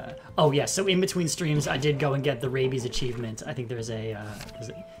 Oh yeah, so in between streams, I did go and get the rabies achievement. I think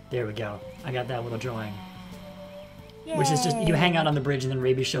there we go. I got that little drawing. Yay. Which is just, you hang out on the bridge and then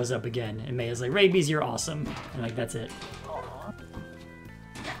rabies shows up again. And May is like, rabies, you're awesome. And that's it. Aww.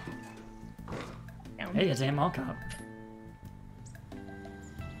 Hey, it's Aunt Mall Cop.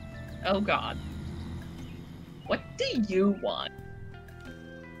 Oh god. What do you want?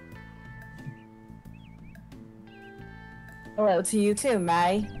 Hello to you too,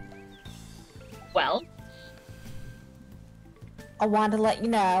 May. Well, I wanted to let you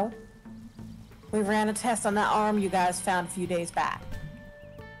know we ran a test on that arm you guys found a few days back.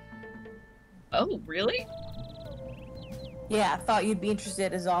 oh, really? Yeah, I thought you'd be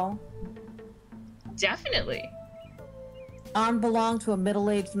interested is all. Definitely. Arm belonged to a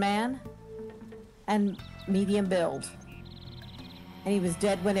middle-aged man and medium build. And he was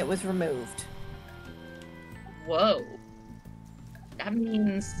dead when it was removed. Whoa. That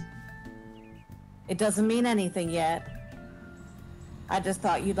means... It doesn't mean anything yet. I just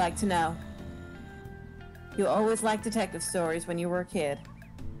thought you'd like to know. You always liked detective stories when you were a kid.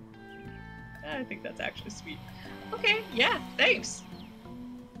 I think that's actually sweet. Okay, yeah, thanks.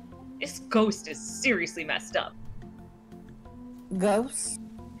 This ghost is seriously messed up. Ghosts?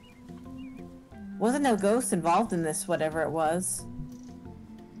 Wasn't no ghost involved in this, whatever it was.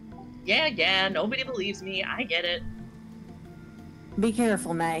 Yeah, nobody believes me. I get it. Be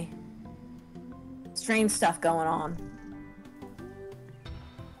careful, May. Strange stuff going on.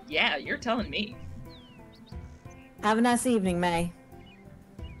 Yeah, you're telling me. Have a nice evening, May.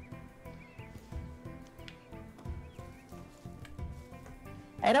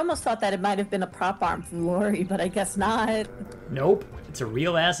 I'd almost thought that it might have been a prop arm from Lori, but I guess not. Nope, it's a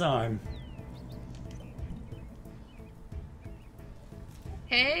real ass arm.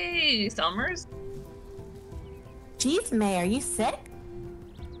 Hey, Summers. Jeez, May, are you sick?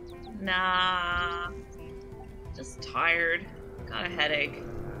 Nah. Just tired. Got a headache.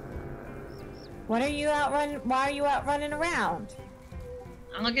 Why are you out running around?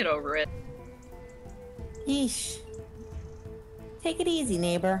 I'll get over it. Yeesh. Take it easy,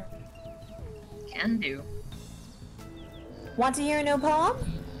 neighbor. Can do. Want to hear a new poem?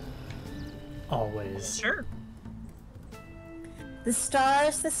 Always. Sure. The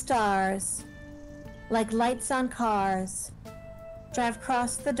stars, like lights on cars, drive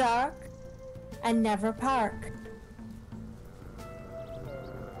across the dark and never park.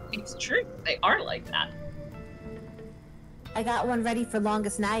 It's true. They are like that. I got one ready for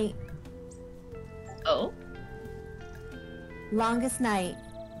longest night. Oh? Longest night.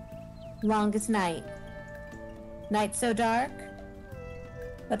 Longest night. Night so dark,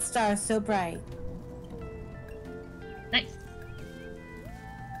 but stars so bright. Nice.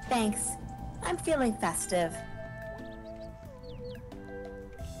 Thanks. I'm feeling festive.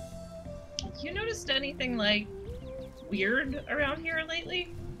 You noticed anything, like, weird around here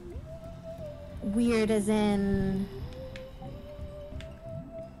lately? Weird as in...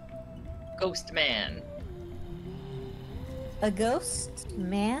 Ghost man. a ghost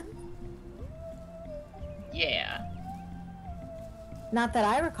man? Yeah. Not that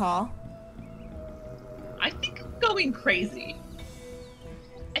I recall. I think I'm going crazy.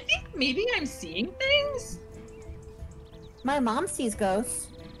 I think maybe I'm seeing things? My mom sees ghosts.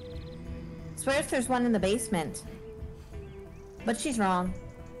 Swears there's one in the basement. But she's wrong.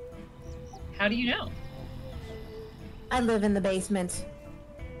 How do you know? I live in the basement.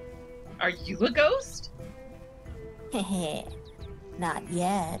 Are you a ghost? Heh, not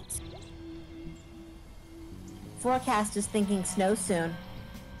yet. Forecast is thinking snow soon.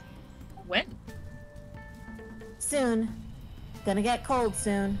 When? Soon. Gonna get cold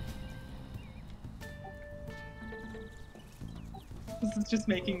soon. This is just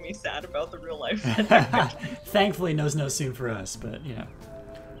making me sad about the real life. Thankfully, no snow soon for us, but, you know,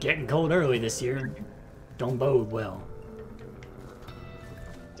 getting cold early this year don't bode well.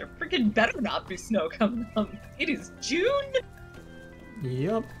 There freaking better not be snow coming up. It is June?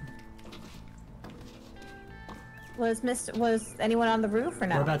 Yep. Was anyone on the roof or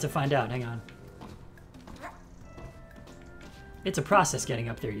no? We're about to find out. Hang on. It's a process getting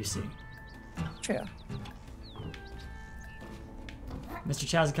up there, you see. True. Mr.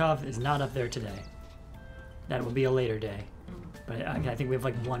 Chazikov is not up there today. That will be a later day. But I think we have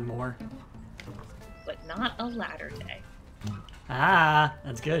like one more. But not a ladder day. Ah,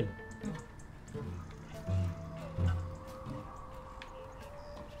 that's good.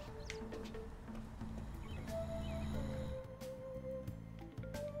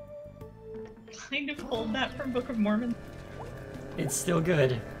 Kind of pulled that from Book of Mormon. It's still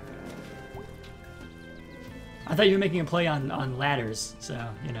good. I thought you were making a play on ladders, so,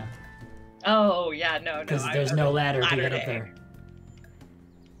 you know. Oh, yeah, no. Because there's no ladder to get up day. there.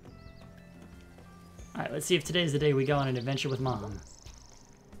 Alright, let's see if today's the day we go on an adventure with Mom.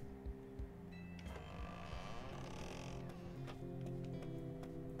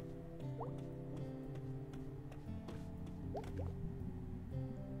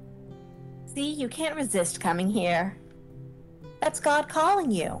 See, you can't resist coming here. That's God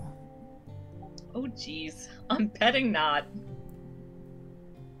calling you. Oh, jeez. I'm betting not.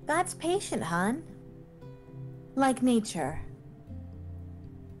 God's patient, hon. Like nature.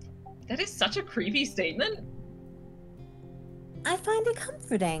 That is such a creepy statement. I find it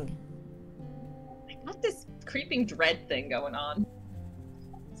comforting. I got this creeping dread thing going on.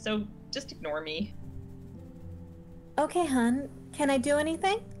 So, just ignore me. Okay, hon. Can I do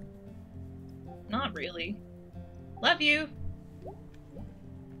anything? Not really. Love you.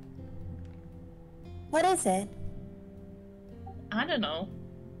 What is it? I don't know.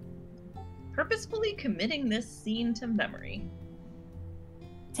 Purposefully committing this scene to memory.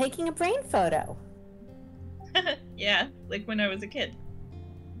 Taking a brain photo. Yeah, like when I was a kid.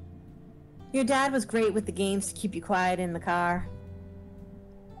 Your dad was great with the games to keep you quiet in the car.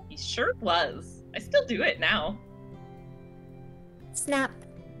 He sure was. I still do it now. Snap.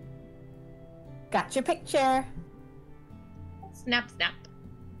 Got your picture. Snap, snap.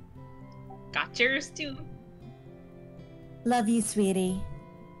 Got yours too. Love you, sweetie.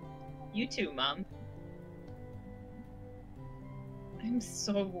 You too, Mom. I'm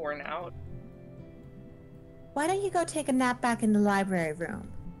so worn out. Why don't you go take a nap back in the library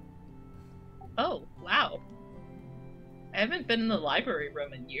room? Oh, wow. I haven't been in the library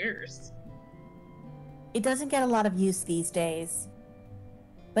room in years. It doesn't get a lot of use these days,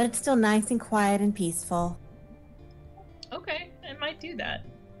 but it's still nice and quiet and peaceful. Okay, I might do that.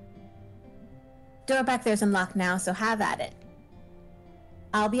 Door back there's unlocked now, so have at it.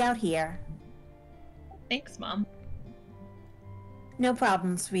 I'll be out here. Thanks, Mom. No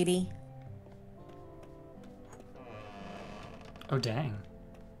problem, sweetie. Oh, dang.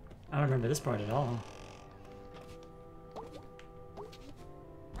 I don't remember this part at all.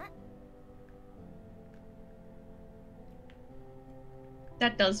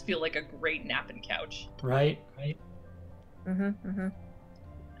 That does feel like a great napping couch. Right?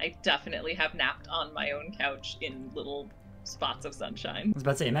 I definitely have napped on my own couch in little spots of sunshine. I was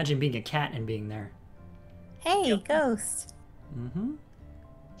about to say, imagine being a cat and being there. Hey, Yep. Ghost. Mm-hmm.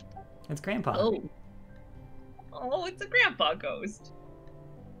 It's Grandpa. Oh. Oh, it's a grandpa ghost.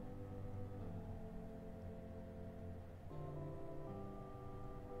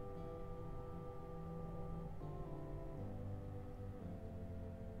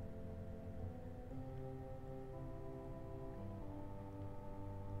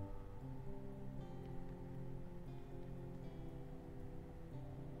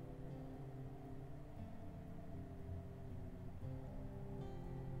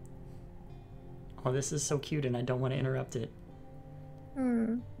 Oh, this is so cute and I don't want to interrupt it.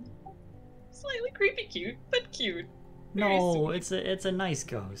 Slightly creepy cute, but cute. Very No, sweet. it's a nice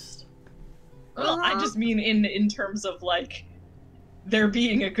ghost. Well, I just mean in terms of like there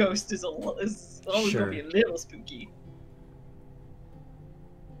being a ghost is always Sure. gonna be a little spooky.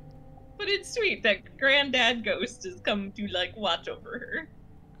 But it's sweet that Granddad Ghost has come to like watch over her.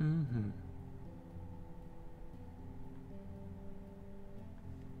 Mm-hmm.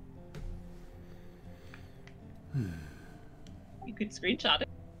 You could screenshot it.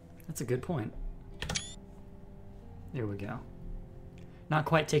 That's a good point. There we go. Not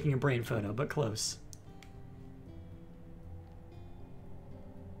quite taking a brain photo, but close.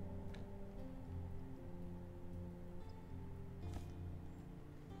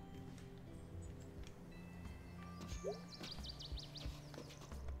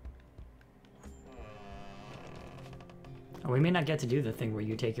 Oh, we may not get to do the thing where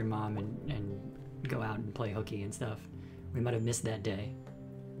you take your mom and go out and play hooky and stuff. We might have missed that day,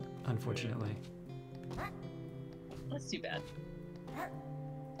 unfortunately. That's too bad.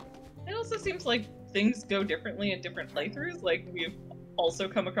 It also seems like things go differently in different playthroughs. Like we've also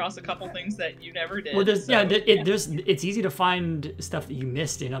come across a couple things that you never did. Well, there's, so, yeah, it's easy to find stuff that you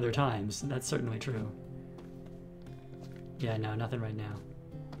missed in other times. That's certainly true. Yeah, no, nothing right now.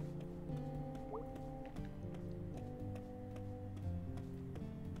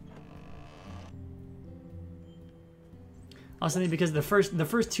 Also, because the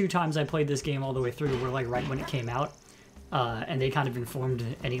first two times I played this game all the way through were like right when it came out, and they kind of informed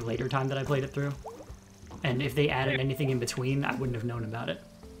any later time that I played it through. And if they added anything in between, I wouldn't have known about it.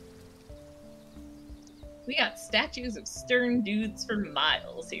 We got statues of stern dudes for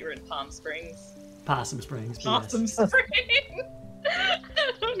miles here in Palm Springs. Possum Springs. but Possum yes. Springs. I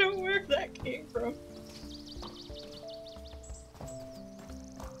don't know where that came from.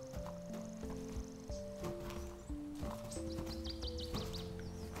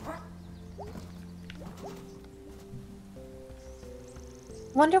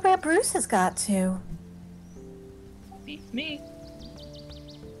 Wonder where Bruce has got to. Beats me.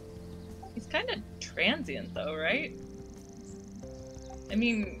 He's kind of transient though, right? I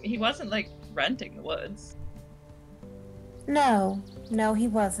mean, he wasn't like renting the woods. No, he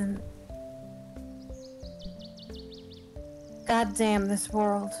wasn't. God damn this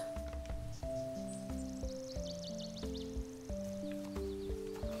world.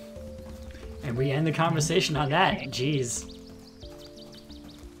 And we end the conversation on that. Jeez.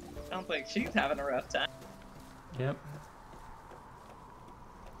 Sounds like she's having a rough time. Yep.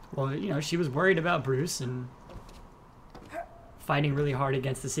 Well, you know, she was worried about Bruce and fighting really hard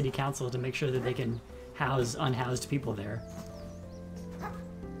against the city council to make sure that they can house unhoused people there.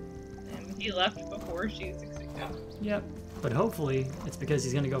 And he left before she succeeded. Yep. But hopefully, it's because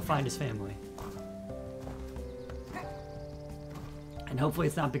he's gonna go find his family. And hopefully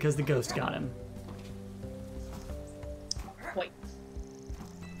it's not because the ghost got him. Wait.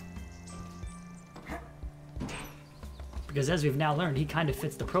 Because as we've now learned, he kind of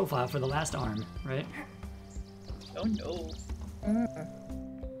fits the profile for the last arm, right? Oh no.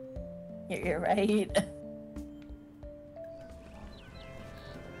 You're right.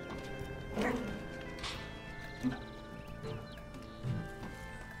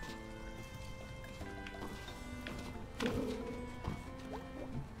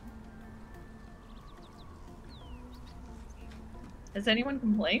 Has anyone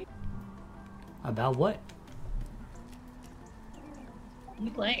complained? About what? You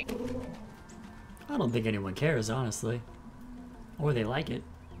playing? I don't think anyone cares, honestly. Or they like it.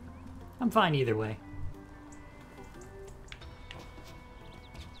 I'm fine either way.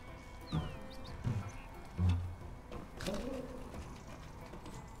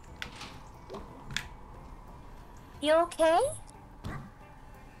 You okay?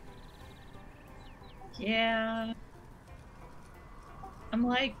 Yeah. I'm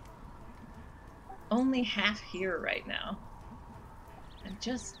like only half here right now. I'm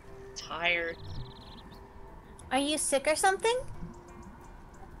just tired. Are you sick or something?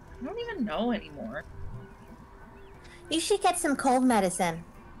 I don't even know anymore. You should get some cold medicine.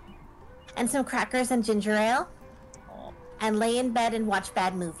 And some crackers and ginger ale. Aw, And lay in bed and watch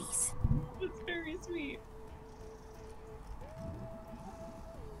bad movies. that's very sweet.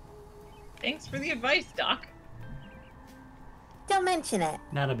 Thanks for the advice, Doc. Don't mention it.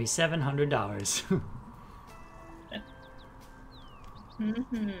 That'll be $700.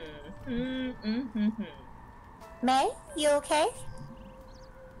 May, you okay?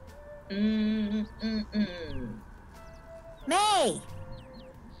 May!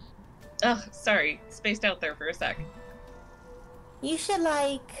 Ugh, sorry. Spaced out there for a sec. You should,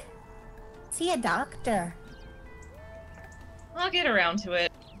 see a doctor. I'll get around to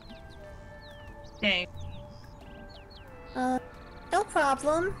it. Dang. No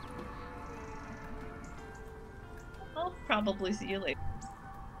problem. I'll probably see you later.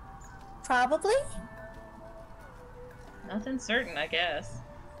 Probably? Nothing certain, I guess.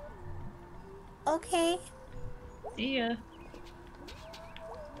 Okay. See ya.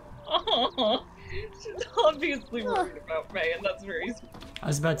 Oh, she's obviously worried about May, and that's very sweet. I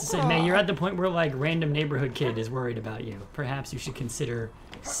was about to say, May, you're at the point where, like, random neighborhood kid is worried about you. Perhaps you should consider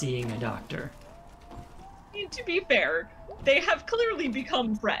seeing a doctor. I mean, to be fair, they have clearly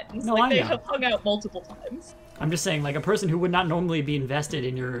become friends. No, like, I they know. have hung out multiple times. I'm just saying, like, a person who would not normally be invested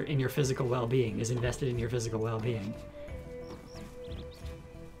in your physical well-being is invested in your physical well-being.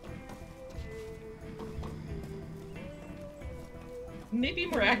 Maybe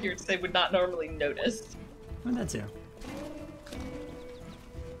more accurate to say would not normally notice. Well, that too.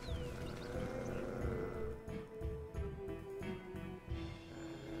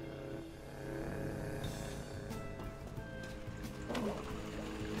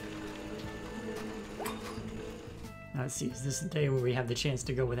 Now, let's see, is this the day where we have the chance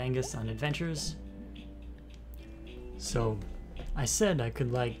to go with Angus on adventures? So, I said I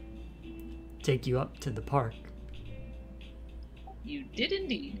could, like, take you up to the park. You did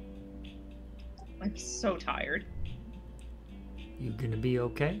indeed. I'm so tired. You gonna be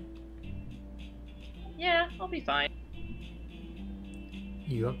okay? Yeah, I'll be fine.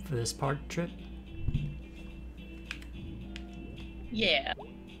 You up for this park trip? Yeah.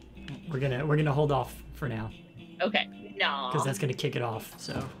 We're gonna hold off for now, Okay. Nah. because that's gonna kick it off,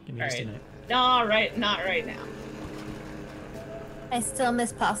 so give me just a Alright. minute. Nah, right, not right now. I still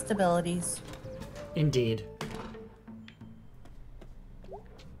miss possibilities. Indeed.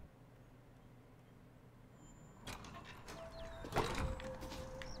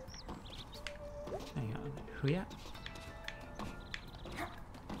 Hang on. Who ya?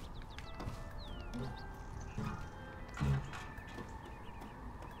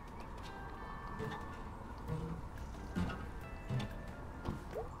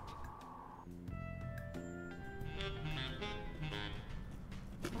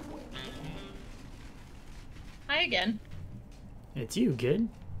 Hi again. It's you, kid.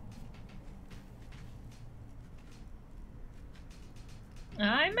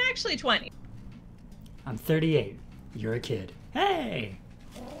 I'm actually 20. I'm 38. You're a kid. Hey!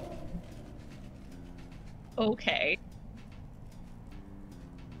 Okay.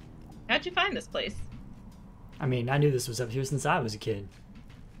 How'd you find this place? I mean, I knew this was up here since I was a kid,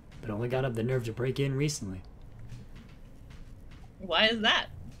 but only got up the nerve to break in recently. Why is that?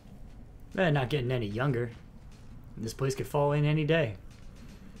 Not getting any younger. This place could fall in any day.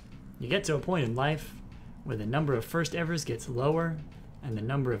 You get to a point in life where the number of first evers gets lower and the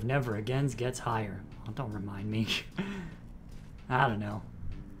number of never agains gets higher. Oh, don't remind me. I don't know.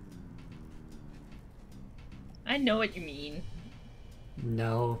 I know what you mean.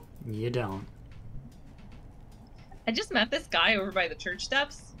 No, you don't. I just met this guy over by the church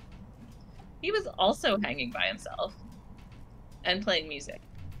steps. He was also hanging by himself and playing music.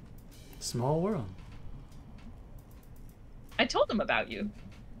 Small world. I told him about you.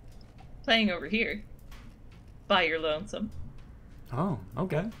 Playing over here. By your lonesome. Oh,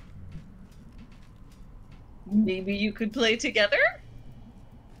 okay. Maybe you could play together?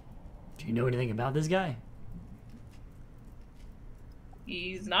 Do you know anything about this guy?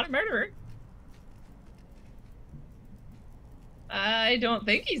 He's not a murderer. I don't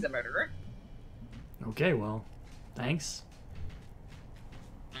think he's a murderer. Okay, well, thanks.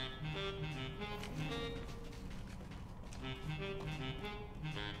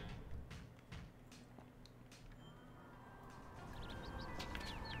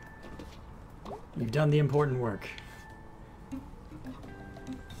 You've done the important work.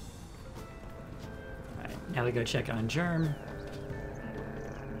 Alright, now we go check on Germ.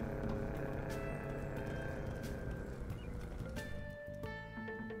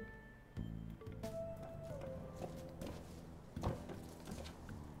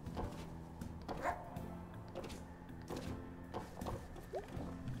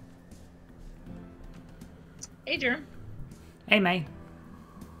 Hey, Germ. Hey, May.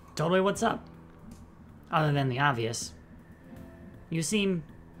 Totally, what's up? Other than the obvious. You seem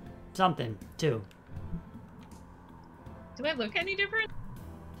something, too. Do I look any different?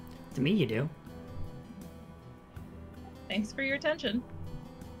 To me, you do. Thanks for your attention.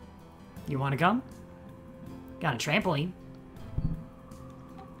 You want to come? Got a trampoline.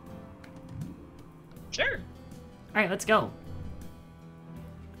 Sure. Alright, let's go.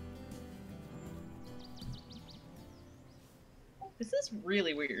 This is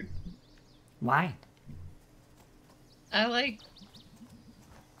really weird. Why?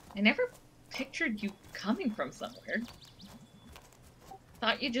 I never pictured you coming from somewhere.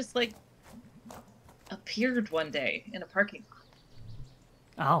 Thought you just, appeared one day in a parking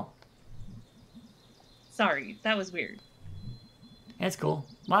lot. Oh, Sorry, that was weird. it's cool.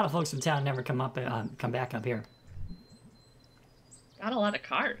 A lot of folks from town never come back up here. Got a lot of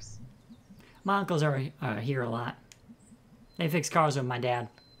cars. My uncles are here a lot. They fix cars with my dad.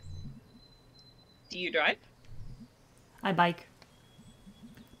 Do you drive? I bike.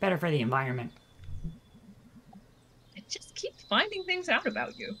 Better for the environment. I just keep finding things out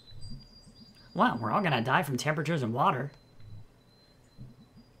about you. Well, we're all gonna die from temperatures and water.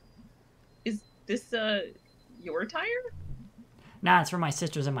 Is this, your tire? Nah, it's for my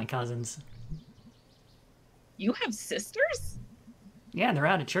sisters and my cousins. You have sisters? Yeah, they're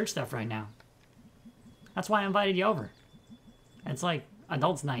out of church stuff right now. That's why I invited you over. It's like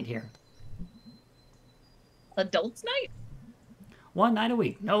adults' night here. Adults night? One night a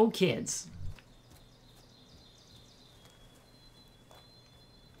week, no kids.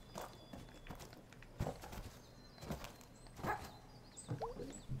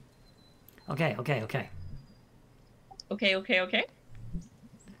 Okay. Okay.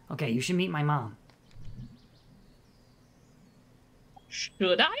 Okay, you should meet my mom.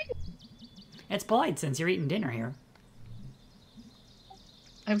 Should I? It's polite since you're eating dinner here.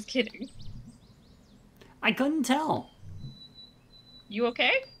 I was kidding. I couldn't tell. You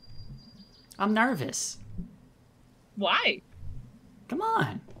okay? I'm nervous. Why? Come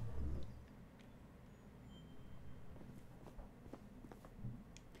on.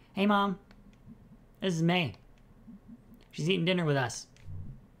 Hey, Mom. This is May. She's eating dinner with us.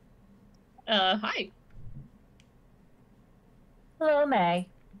 Hi. Hello, May.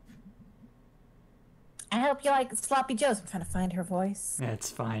 I hope you like Sloppy Joe's. I'm trying to find her voice. That's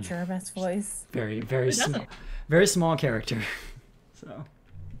fine. Her best voice. Very small. Very small character. So.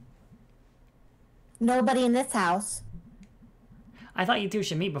 Nobody in this house. I thought you two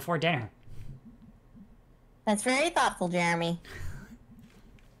should meet before dinner. That's very thoughtful, Jeremy.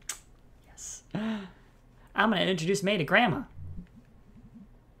 Yes. I'm gonna introduce May to Grandma.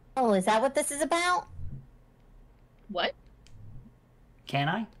 Oh, is that what this is about? What? Can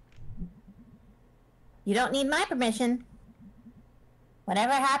I? You don't need my permission.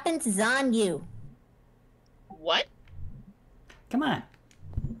 Whatever happens is on you. What? Come on.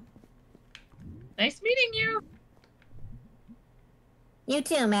 Nice meeting you. You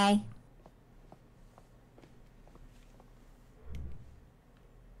too, May.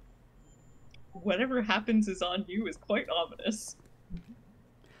 Whatever happens is on you is quite ominous.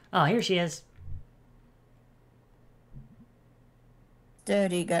 Oh, here she is.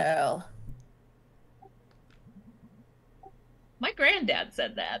 Dirty girl. My granddad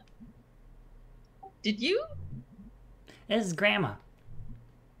said that. Did you? This is Grandma.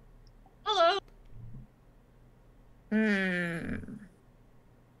 Hello. Hmm.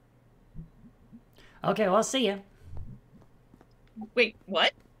 Okay, well, see ya. Wait,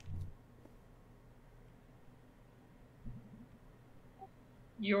 what?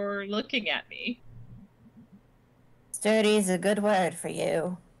 You're looking at me. Sturdy's a good word for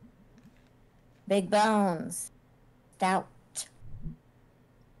you. Big bones. Stout.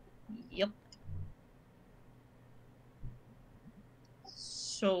 Yep.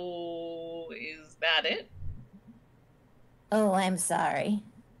 So, is that it? Oh, I'm sorry.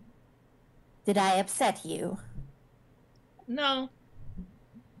 Did I upset you? No.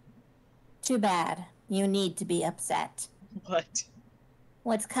 Too bad. You need to be upset. What?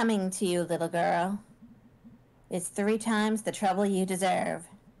 What's coming to you, little girl, is 3 times the trouble you deserve.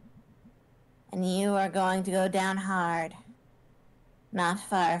 And you are going to go down hard. Not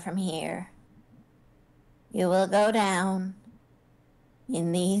far from here. You will go down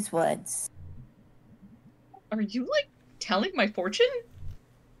in these woods. Are you, like, telling my fortune?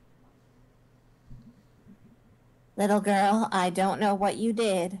 Little girl, I don't know what you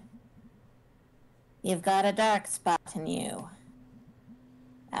did. You've got a dark spot in you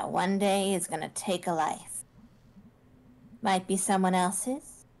that one day is gonna take a life. Might be someone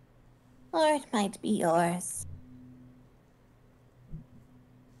else's, or it might be yours.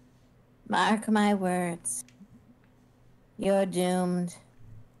 Mark my words. You're doomed.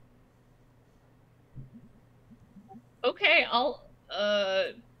 Okay, I'll,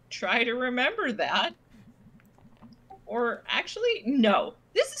 try to remember that. Or, actually, no.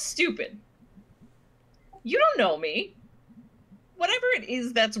 This is stupid. You don't know me. Whatever it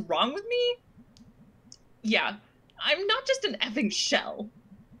is that's wrong with me, yeah, I'm not just an effing shell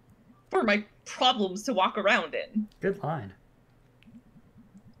for my problems to walk around in. Good line.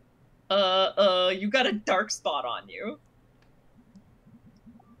 You got a dark spot on you.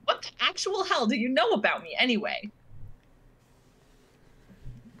 What the actual hell do you know about me anyway?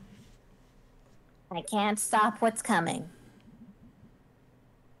 I can't stop what's coming.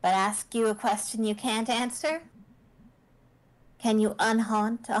 But ask you a question you can't answer? Can you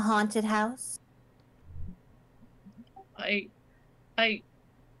unhaunt a haunted house?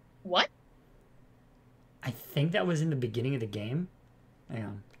 What? I think that was in the beginning of the game. Hang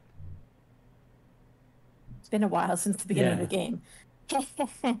on. It's been a while since the beginning of the game.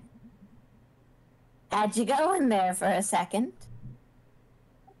 Had you go in there for a second?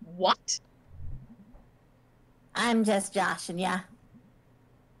 What? I'm just joshing ya.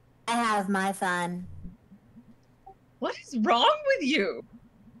 I have my fun. What is wrong with you?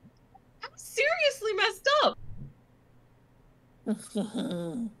 I'm seriously messed up.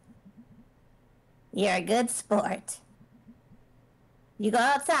 You're a good sport. You go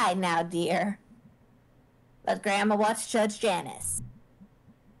outside now, dear. Let Grandma watch Judge Janice.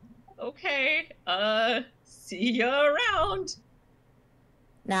 Okay, see ya around.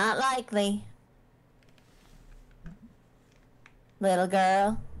 Not likely. Little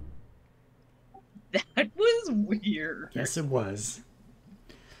girl. That was weird. Yes, it was.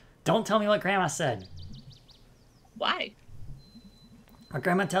 Don't tell me what Grandma said. Why? When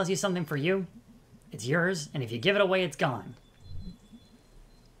Grandma tells you something for you, it's yours, and if you give it away, it's gone.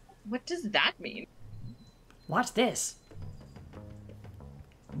 What does that mean? Watch this.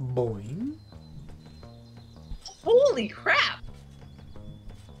 Boing. Holy crap!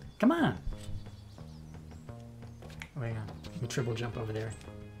 Come on. Oh, hang on. Let me triple jump over there.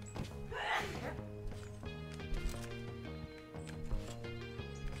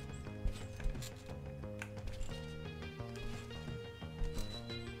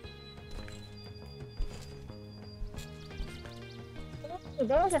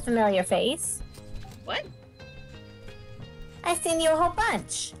 There's a familiar face. What? I've seen you a whole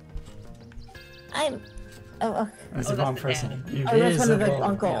bunch. I'm... Oh, That's Oh, the that's wrong the person. dad. Oh, that's one of the Invisible.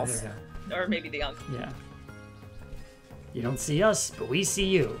 uncles. Yeah, Or maybe the uncle. there you go. Yeah. You don't see us, but we see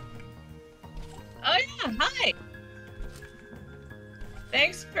you. Oh yeah, hi!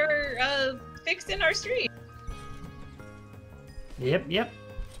 Thanks for, fixing our street. Yep.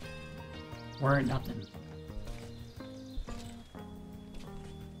 Weren't nothing.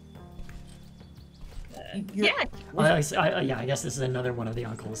 Yeah, I guess this is another one of the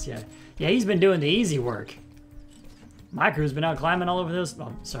uncles. Yeah, he's been doing the easy work. My crew's been out climbing all over those.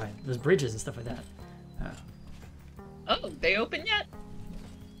 Oh, sorry, those bridges and stuff like that. oh, they open yet?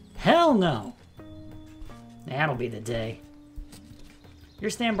 Hell no. That'll be the day. You're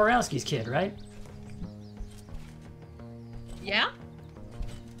Stan Borowski's kid, right? Yeah?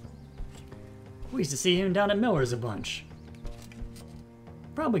 We used to see him down at Miller's a bunch.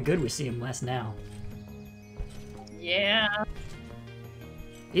 Probably good we see him less now. Yeah.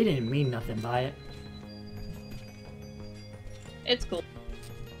 He didn't mean nothing by it. It's cool.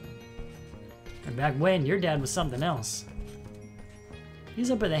 And back when, your dad was something else. He's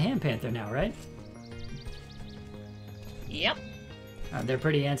up at the Hand Panther now, right? Yep. They're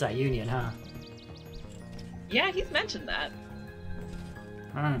pretty anti-union, huh? Yeah, he's mentioned that.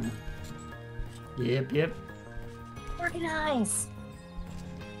 Yep, yep. Organize.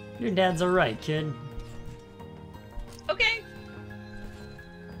 Your dad's alright, kid. Okay.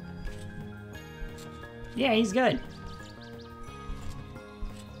 Yeah, he's good.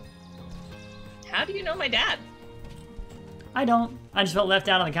 How do you know my dad? I don't. I just felt left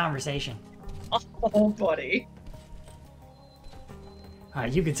out of the conversation. Oh, buddy.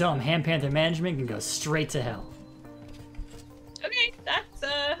 Alright, you can tell him Hand Panther management can go straight to hell. Okay, that's,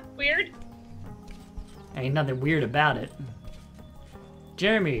 weird. Ain't nothing weird about it.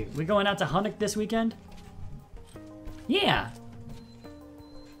 Jeremy, we going out to Hunnock this weekend? Yeah.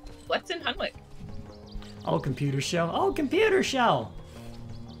 What's in Hunwick? Oh, computer show. Oh, computer show!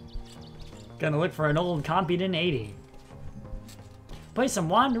 Gonna look for an old Compton 80. Play some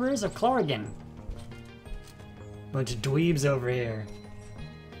Wanderers of Clorrigan. Bunch of dweebs over here.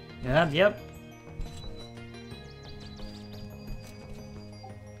 Yep.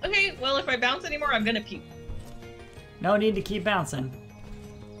 Okay, well, if I bounce anymore, I'm gonna puke. No need to keep bouncing.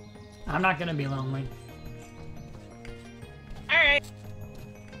 I'm not gonna be lonely. Alright.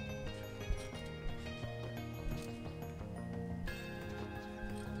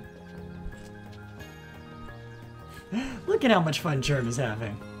 Look at how much fun Germ is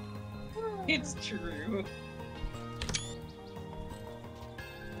having. It's true.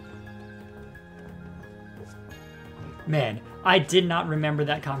 Man, I did not remember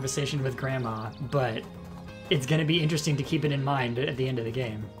that conversation with Grandma, but it's gonna be interesting to keep it in mind at the end of the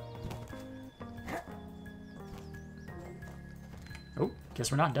game. Oh,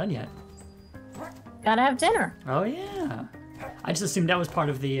 guess we're not done yet. Gotta have dinner. Oh yeah. I just assumed that was part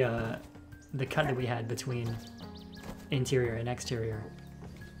of the cut that we had between interior and exterior.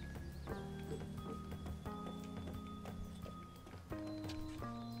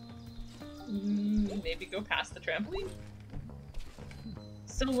 Maybe go past the trampoline?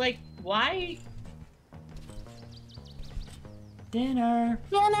 So, like, why? Dinner.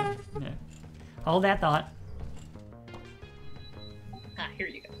 Dinner. Yeah. Hold that thought. Ah, here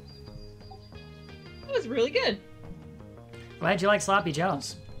you go. That was really good. Glad you like sloppy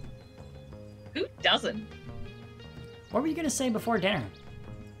joes. Who doesn't? What were you gonna say before dinner?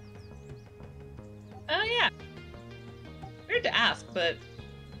 Oh, yeah. Weird to ask, but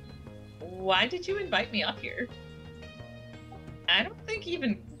why did you invite me up here? I don't think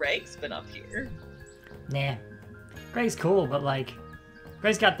even Greg's been up here. Nah. Greg's cool, but like,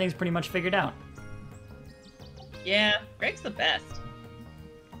 Greg's got things pretty much figured out. Yeah, Greg's the best.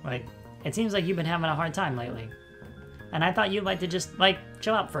 Like, it seems like you've been having a hard time lately. And I thought you'd like to just, like,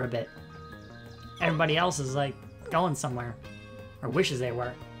 chill out for a bit. Everybody else is, like, going somewhere. Or wishes they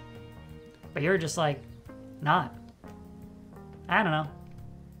were. But you're just, like, not. I don't know.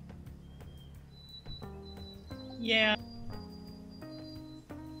 Yeah.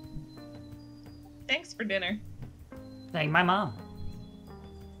 Thanks for dinner. Thank my mom.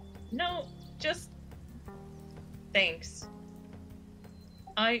 No, just thanks.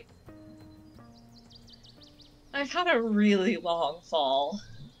 I've had a really long fall.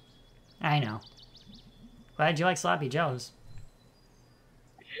 I know. Glad you like sloppy joes.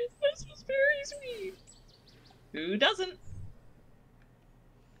 This was very sweet. Who doesn't?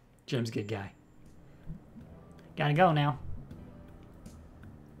 Jim's a good guy. Gotta go now.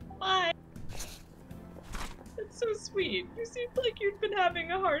 Bye. That's so sweet. You seemed like you'd been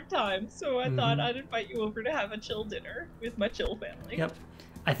having a hard time, so I thought I'd invite you over to have a chill dinner with my chill family. Yep.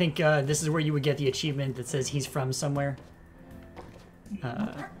 I think this is where you would get the achievement that says he's from somewhere.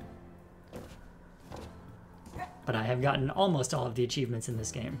 But I have gotten almost all of the achievements in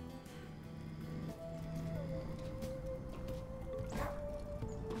this game.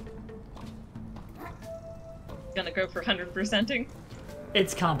 Gonna go for 100%ing?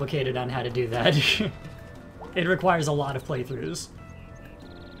 It's complicated on how to do that. It requires a lot of playthroughs.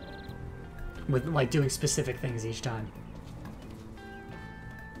 With, like, doing specific things each time.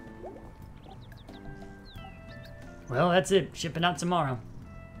 Well, that's it. Shipping out tomorrow.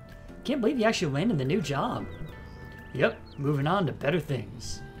 Can't believe you actually landed the new job. Yep, moving on to better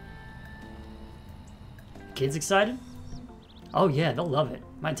things. Kids excited? Oh yeah, they'll love it.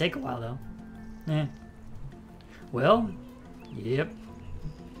 Might take a while though. Eh. Well, yep.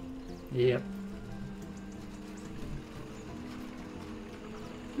 Yep.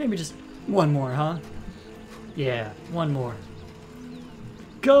 Maybe just one more, huh? Yeah, one more.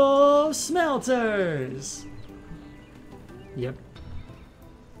 Go Smelters! Yep.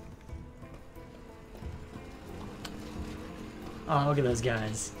 Oh, look at those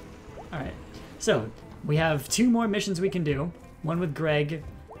guys. Alright. So, we have 2 more missions we can do. One with Greg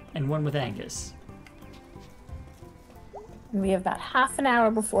and one with Angus. And we have about half an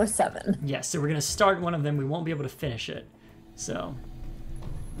hour before 7. Yes, so we're going to start one of them. We won't be able to finish it. So,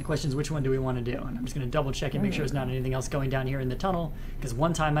 the question is, which one do we want to do? And I'm just going to double check and make sure there's not anything else going down here in the tunnel, because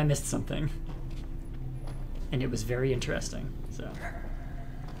one time I missed something. And it was very interesting. So,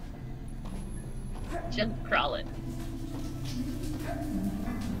 Just crawling.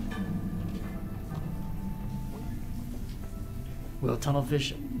 will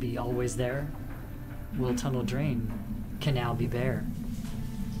tunnelfish be always there? Will tunnel drain? Canal be bare?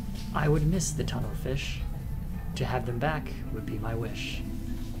 I would miss the tunnelfish. To have them back would be my wish.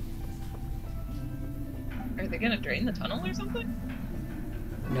 Are they gonna drain the tunnel or something?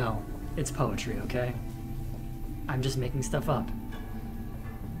 No, it's poetry, okay? I'm just making stuff up.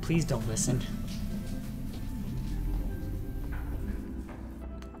 Please don't listen.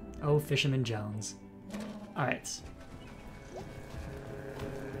 Oh, Fisherman Jones. Alright.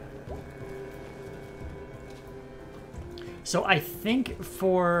 So I think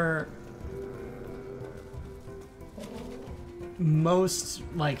for most,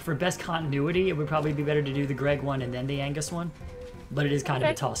 like, for best continuity, it would probably be better to do the Greg one and then the Angus one. But it is kind of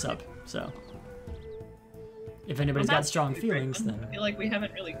a toss-up, so. If anybody's got strong feelings, then... I feel like we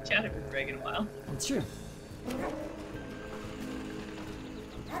haven't really chatted with Greg in a while. It's true.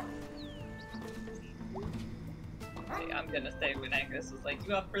 Okay, I'm gonna say when Angus was like,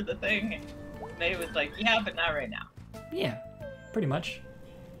 you up for the thing? And May was like, yeah, but not right now. Yeah, pretty much.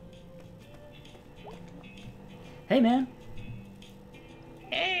 Hey, man.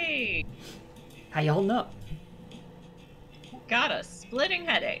 Hey! How you holding up? Got a splitting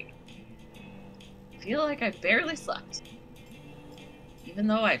headache. Feel like I barely slept. Even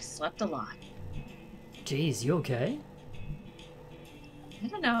though I've slept a lot. Jeez, you okay? I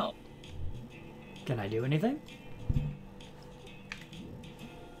don't know. Can I do anything?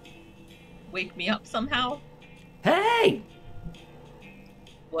 Wake me up somehow? Hey!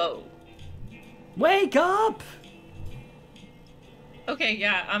 Whoa. Wake up! Okay,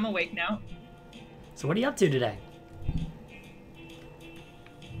 yeah, I'm awake now. So what are you up to today?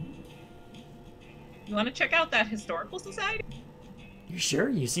 You want to check out that historical society? You sure?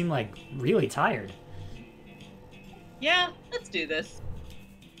 You seem like really tired. Yeah, let's do this.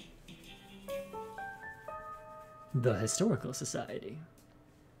 The Historical Society.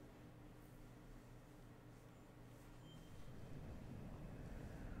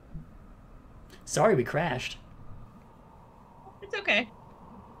 Sorry we crashed. It's okay.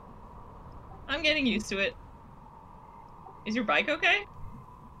 I'm getting used to it. Is your bike okay?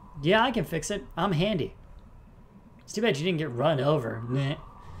 Yeah, I can fix it. I'm handy. It's too bad you didn't get run over. Meh.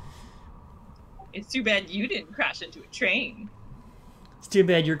 It's too bad you didn't crash into a train. It's too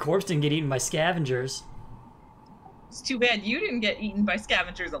bad your corpse didn't get eaten by scavengers. It's too bad you didn't get eaten by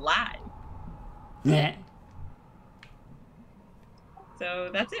scavengers alive. Meh. So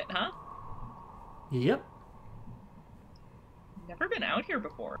that's it, huh? Yep. Never been out here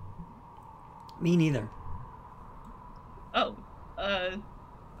before. Me neither. Oh, I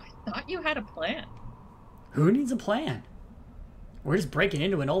thought you had a plan. Who needs a plan? We're just breaking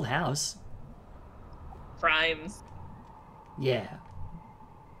into an old house. Frimes. Yeah.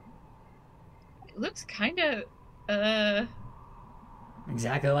 It looks kinda,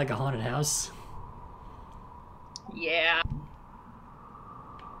 Exactly like a haunted house. yeah.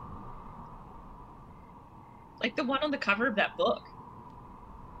 Like the one on the cover of that book.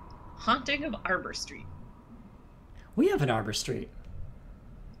 Haunting of Arbor Street. We have an Arbor Street.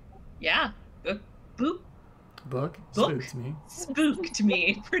 Yeah. Book Book? Book? Spooked me. spooked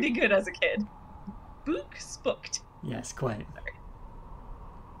me pretty good as a kid. Book spooked. Yes, quite. Sorry.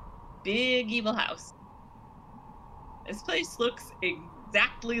 Big evil house. This place looks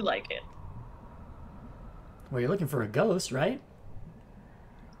exactly like it. Well, you're looking for a ghost, right?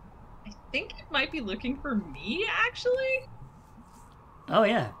 I think it might be looking for me, actually. Oh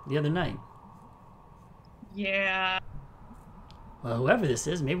yeah, the other night. Yeah. Well, whoever this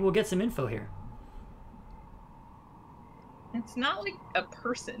is, maybe we'll get some info here. It's not like a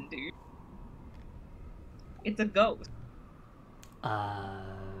person, dude. It's a ghost.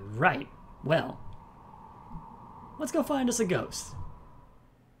 Right. Well, let's go find us a ghost.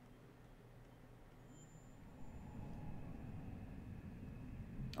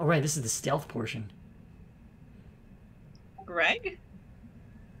 Oh, right, this is the stealth portion. Greg?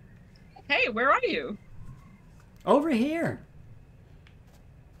 Hey, where are you? Over here.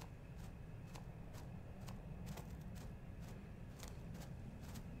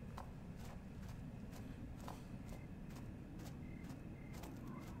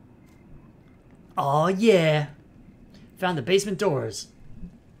 Oh yeah. Found the basement doors.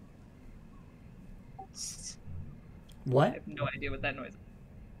 I What? have no idea what that noise is.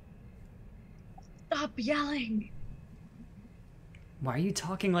 Stop yelling! Why are you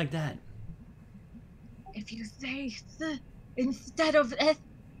talking like that? If you say th instead of eth,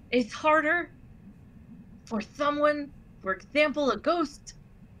 it's harder for someone, for example, a ghost,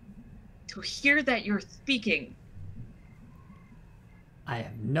 to hear that you're speaking. I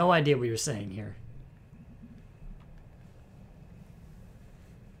have no idea what you're saying here.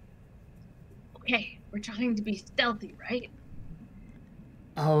 Okay, we're trying to be stealthy, right?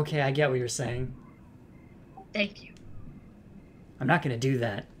 Oh, okay, I get what you're saying. Thank you. I'm not gonna do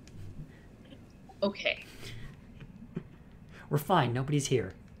that. Okay. We're fine, nobody's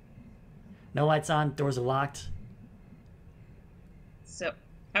here. No lights on, doors are locked. So,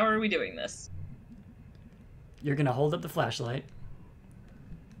 how are we doing this? You're gonna hold up the flashlight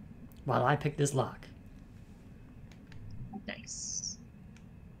while I pick this lock. Nice.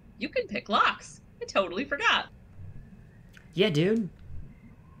 You can pick locks. I totally forgot. Yeah, dude.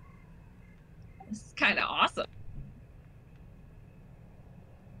 This is kind of awesome.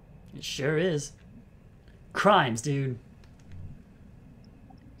 It sure is. Crimes, dude.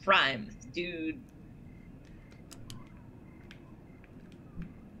 Crimes, dude.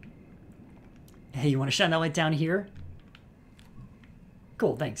 Hey, you want to shine that light down here?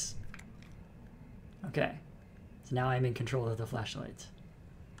 Cool, thanks. Okay. So now I'm in control of the flashlight.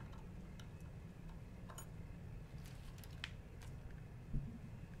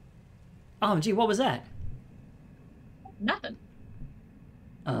 Oh, gee, what was that? Nothing.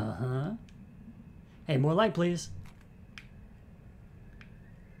 Uh-huh. Hey, more light, please.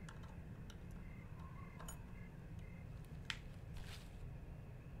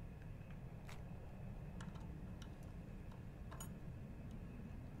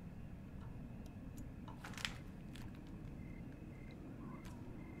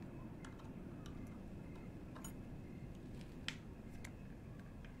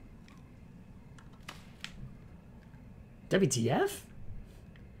 WTF?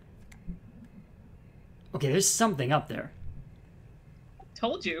 Okay, there's something up there.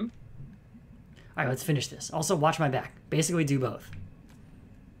 Told you. Alright, let's finish this. Also, watch my back. Basically, do both.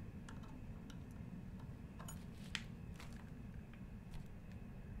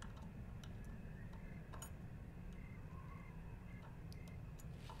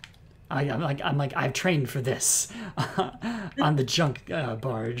 I'm like, I've trained for this on the junk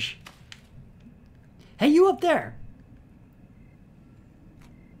barge. Hey, you up there!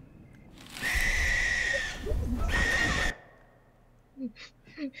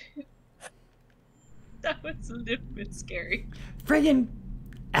 That was a little bit scary. Friggin'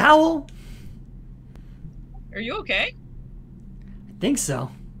 owl! Are you okay? I think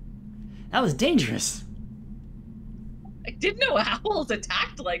so. That was dangerous. I didn't know owls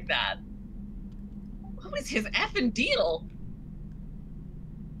attacked like that. What was his effing deal?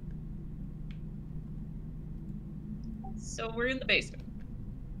 So we're in the basement.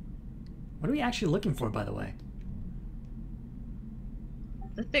 What are we actually looking for, by the way?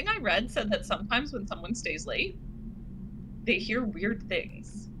 The thing I read said that sometimes when someone stays late, they hear weird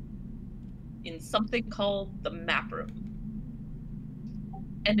things in something called the map room.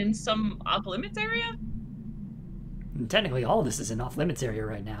 And in some off-limits area? And technically, all of this is in off-limits area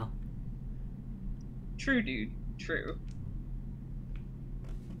right now. True, dude. True.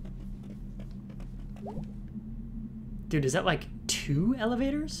 Dude, is that like 2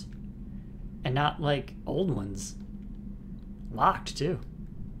 elevators? And not like old ones. Locked, too.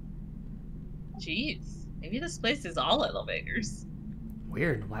 Jeez. Maybe this place is all elevators.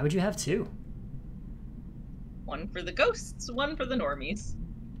 Weird. Why would you have 2? One for the ghosts, one for the normies.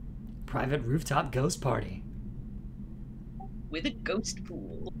 Private rooftop ghost party. With a ghost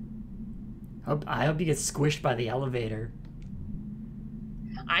pool. I hope you get squished by the elevator.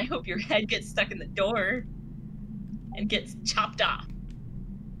 I hope your head gets stuck in the door and gets chopped off.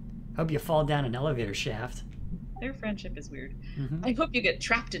 Hope you fall down an elevator shaft. Their friendship is weird. Mm-hmm. I hope you get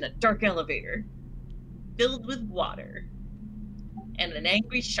trapped in a dark elevator filled with water and an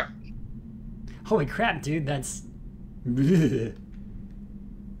angry shark. Holy crap, dude, that's... Bleh.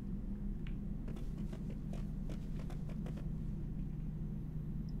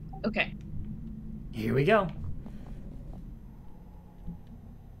 Okay. Here we go.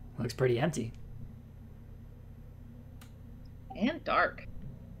 Looks pretty empty. And dark.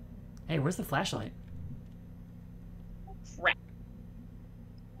 Hey, where's the flashlight? Crap.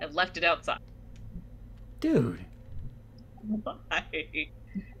 I've left it outside. Dude. Why?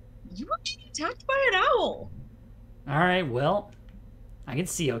 You were being attacked by an owl. Alright, well, I can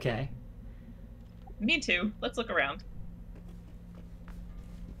see okay. Me too. Let's look around.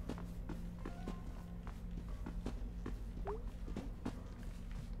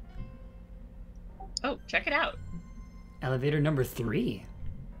 Oh, check it out. Elevator number 3.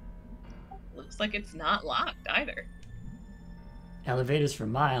 Looks like it's not locked either. Elevators for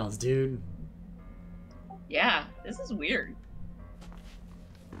miles, dude. Yeah, this is weird.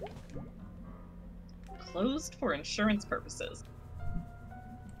 Closed for insurance purposes.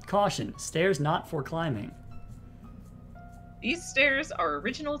 Caution, stairs not for climbing. These stairs are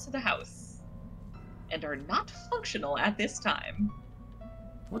original to the house and are not functional at this time.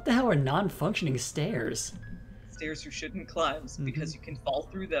 What the hell are non-functioning stairs? Stairs you shouldn't climb because you can fall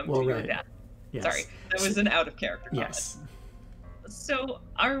through them to Well, your right. death. Yes. Sorry, that was an out-of-character comment. Yes. So,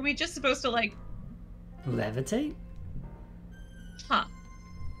 are we just supposed to, like... Levitate? Huh.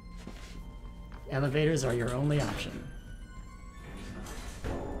 Elevators are your only option.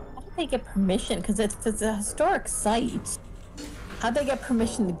 How did they get permission? Because it's a historic site. How'd they get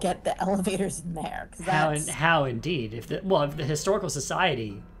permission to get the elevators in there? 'Cause that's... How indeed? If the historical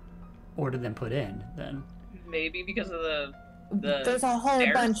society ordered them put in, then Maybe because of the There's a whole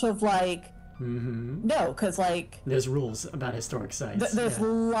stairs? bunch of, like... No, because, like... there's rules about historic sites. There's yeah.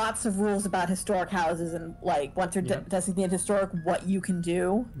 lots of rules about historic houses and, like, once they're Yep. designated historic, what you can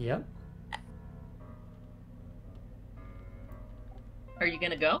do. Yep. Are you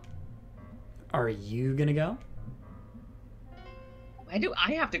gonna go? Are you gonna go? Why do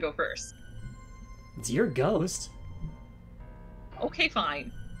I have to go first? It's your ghost. Okay,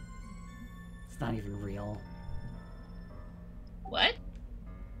 fine. It's not even real. What?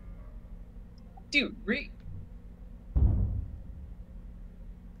 Dude,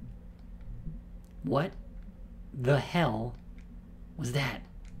 What the hell was that?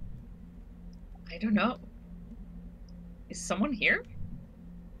 I don't know. Is someone here?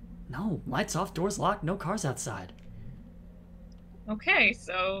 No, lights off, doors locked, no cars outside. Okay,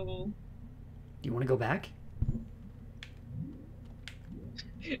 so... Do you want to go back?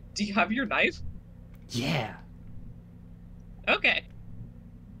 Do you have your knife? Yeah. Okay.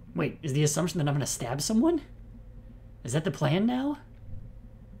 Wait, is the assumption that I'm gonna stab someone? Is that the plan now?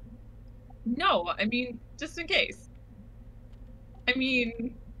 No, I mean, just in case. I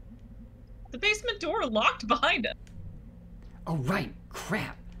mean... The basement door locked behind us. Oh, right.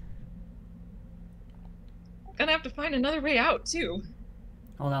 Crap. Gonna have to find another way out, too.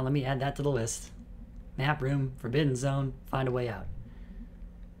 Hold on, let me add that to the list. Map room, forbidden zone, find a way out.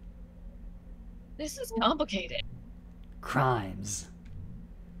 This is complicated. Crimes.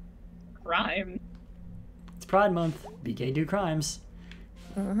 Crime. It's Pride Month. Be gay, do crimes.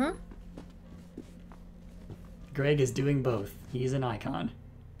 Mm-hmm. Greg is doing both. He's an icon.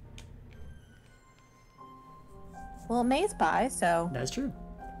 Well, May's by, so... That's true.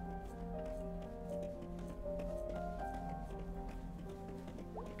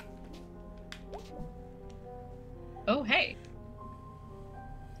 Oh, hey.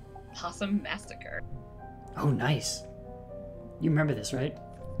 Possum Massacre. Oh, nice. You remember this, right?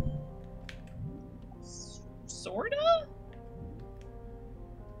 Sorta?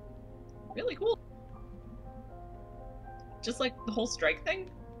 Really cool. Just like the whole strike thing.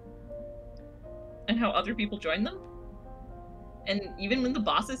 And how other people joined them. And even when the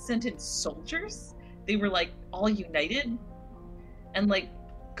bosses sent in soldiers, they were like all united and like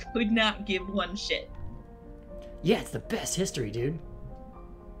could not give one shit. Yeah, it's the best history, dude.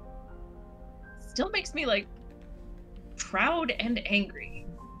 Still makes me like proud and angry.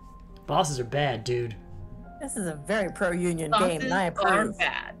 Bosses are bad, dude. This is a very pro-union Bosses game, and I are approve.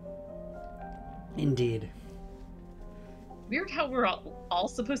 bad. Indeed. Weird how we're all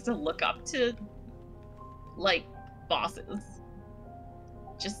supposed to look up to like bosses.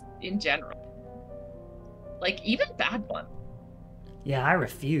 Just in general. Like even bad ones. Yeah, I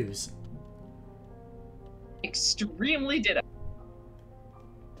refuse. Extremely ditto.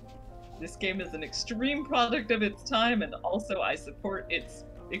 This game is an extreme product of its time, and also I support its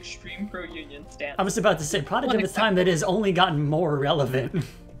extreme pro-union stance. I was about to say, product of its time that has only gotten more relevant.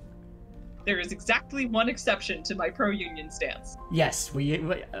 There is exactly one exception to my pro-union stance. Yes,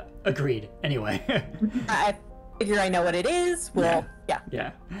 we agreed. Anyway. I figure I know what it is. Well, yeah.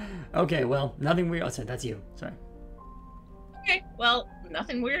 Yeah. Okay, well, nothing weird. Oh, sorry, that's you. Sorry. Okay, well,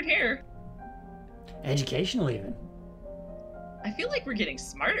 nothing weird here. Educational, even. I feel like we're getting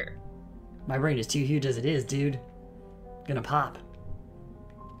smarter. My brain is too huge as it is, dude. Gonna pop.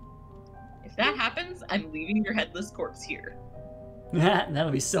 If that happens, I'm leaving your headless corpse here.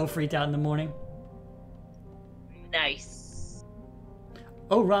 That'll be so freaked out in the morning. Nice.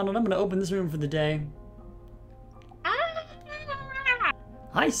 Oh, Ronald, I'm gonna open this room for the day. Ah!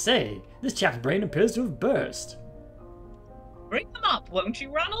 I say, this chap's brain appears to have burst. Bring them up, won't you,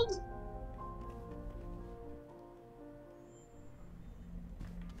 Ronald?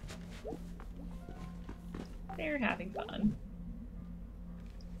 They're having fun.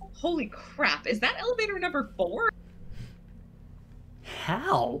 Holy crap, is that elevator number 4?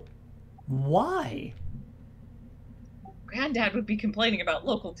 How? Why? Granddad would be complaining about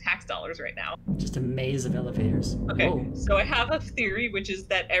local tax dollars right now. Just a maze of elevators. Okay, Whoa. so I have a theory, which is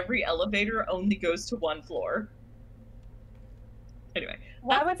that every elevator only goes to one floor. Anyway.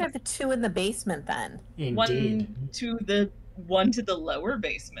 Why would there be 2 in the basement then? Indeed. One to the lower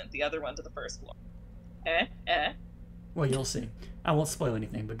basement, the other one to the first floor. Well, you'll see. I won't spoil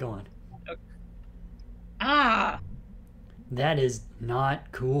anything, but go on. Okay. Ah! That is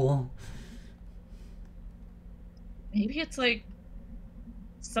not cool. Maybe it's like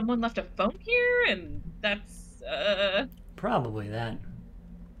someone left a phone here and that's Probably that.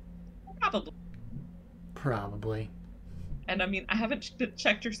 probably. Probably. And I mean, I haven't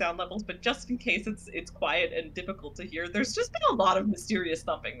checked your sound levels, but just in case it's quiet and difficult to hear, there's just been a lot of mysterious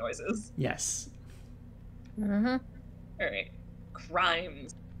thumping noises. Yes. Mm-hmm. Alright.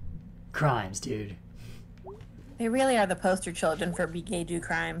 Crimes. Crimes, dude. They really are the poster children for be gay do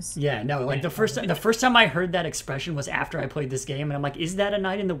crimes. Yeah, no, like the first time I heard that expression was after I played this game, and I'm like, is that a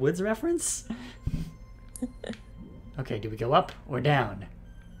Night in the Woods reference? Okay, do we go up or down?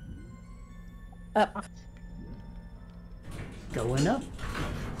 Up. Going up.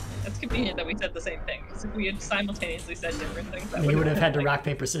 That's convenient that we said the same thing, because if we had simultaneously said different things, that You would have had to been rock,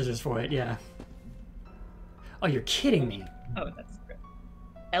 paper, scissors for it, yeah. Oh, you're kidding me. Oh, that's great.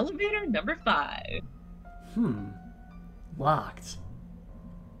 Elevator number 5. Locked.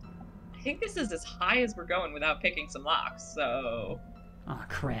 I think this is as high as we're going without picking some locks, so... Oh,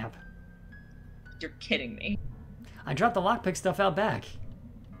 crap. You're kidding me. I dropped the lockpick stuff out back.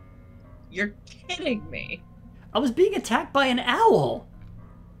 You're kidding me. I was being attacked by an owl.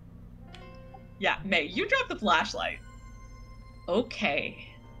 Yeah, May, you dropped the flashlight. Okay.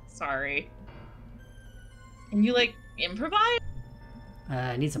 Sorry. Can you, like, improvise?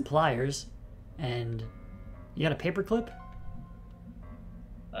 I need some pliers. And... you got a paperclip?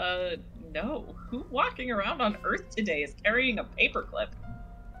 No. Who walking around on Earth today is carrying a paperclip?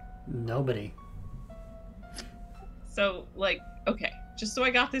 Nobody. So, like, okay, just so I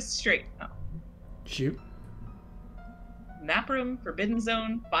got this straight now. Shoot. Map room, forbidden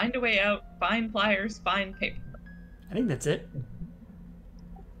zone, find a way out, find pliers, find paper. I think that's it.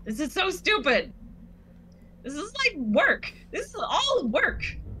 This is so stupid! This is like work! This is all work!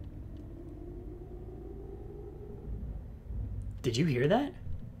 Did you hear that?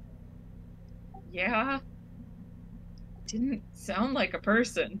 Yeah. Didn't sound like a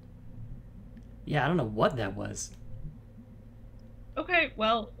person. Yeah, I don't know what that was. Okay,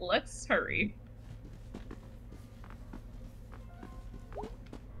 well, let's hurry.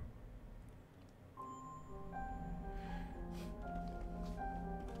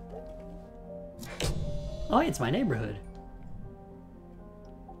 Oh, it's my neighborhood.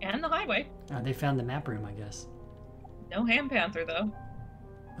 And the highway. They found the map room, I guess. No Ham Panther, though.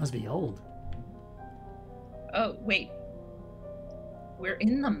 Must be old. Oh, wait. We're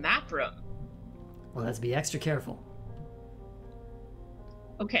in the map room. Well, let's be extra careful.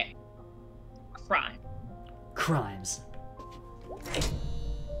 Okay. Crime. Crimes.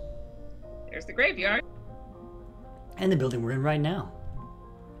 There's the graveyard. And the building we're in right now.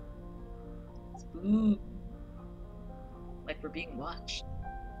 Ooh. Like we're being watched.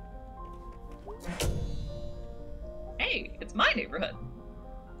 Hey, it's my neighborhood.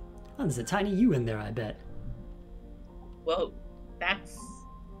 Oh, there's a tiny U in there, I bet. Whoa, that's...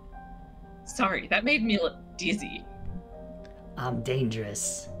 Sorry, that made me look dizzy. I'm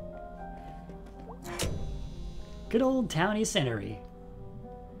dangerous. Good old towny centery.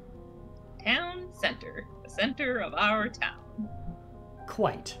 Town center. The center of our town.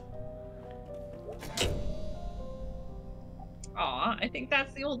 Quite. Aw, I think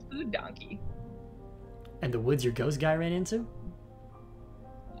that's the old food donkey. And the woods your ghost guy ran into?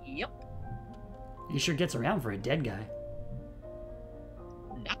 Yep. He sure gets around for a dead guy.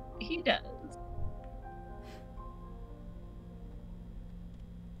 That he does.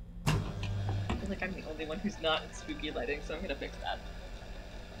 I feel like I'm the only one who's not in spooky lighting, so I'm gonna fix that.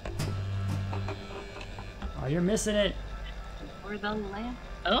 Oh, you're missing it. Or the lamp.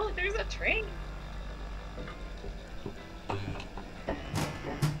 Oh, there's a train.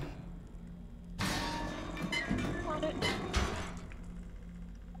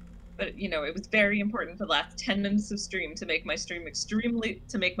 But you know, it was very important for the last 10 minutes of stream to make my stream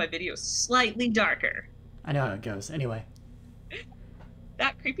to make my video slightly darker. I know how it goes. Anyway.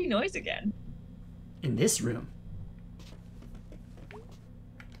 creepy noise again. In this room.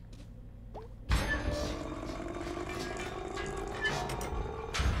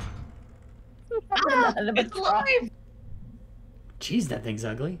 Ah, it's alive! Jeez, that thing's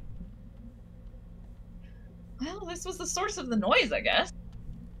ugly. Well, this was the source of the noise, I guess.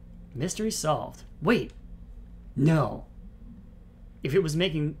 Mystery solved. Wait. No. If it was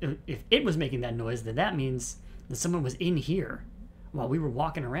making that noise, then that means that someone was in here while we were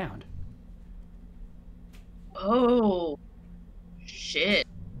walking around. Oh. Shit.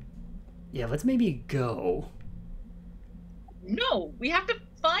 Yeah, let's maybe go. No, we have to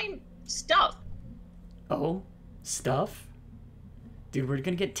find stuff. Oh? Stuff? Dude, we're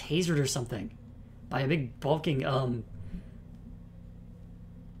gonna get tasered or something. By a big bulking,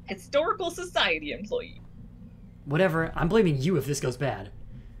 Historical Society employee. Whatever. I'm blaming you if this goes bad.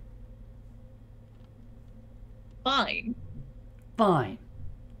 Fine. Fine.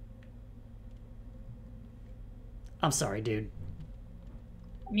 I'm sorry, dude.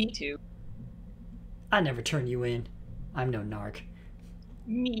 Me too. I never turn you in. I'm no narc.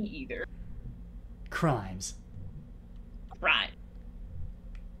 Me either. Crimes. Right.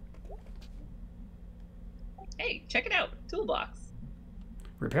 Hey, check it out. Toolbox.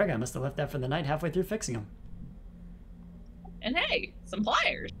 Repair guy must have left that for the night halfway through fixing them. And hey, some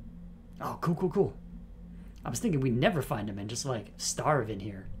pliers. Oh, cool, cool, cool. I was thinking we'd never find him and just, like, starve in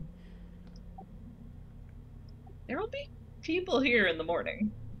here. There will be people here in the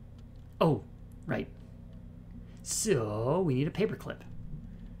morning. Oh, right. So, we need a paperclip.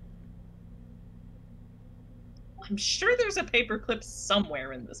 I'm sure there's a paperclip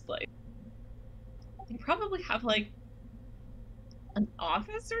somewhere in this place. They probably have, like, an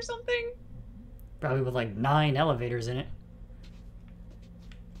office or something? Probably with, like, 9 elevators in it.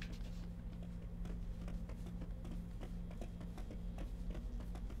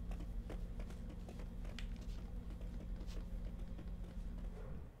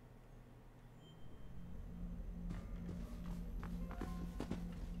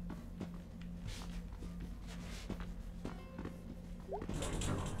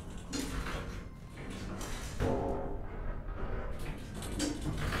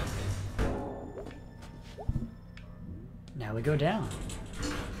 Now we go down.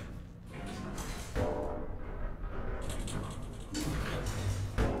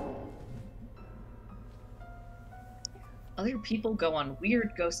 Other people go on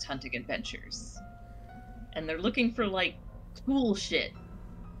weird ghost hunting adventures. And they're looking for, like, cool shit.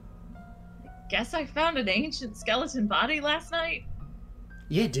 Guess I found an ancient skeleton body last night?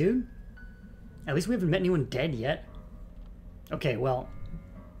 Yeah, dude. At least we haven't met anyone dead yet. Okay, well...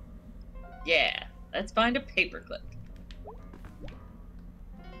 Yeah, let's find a paperclip.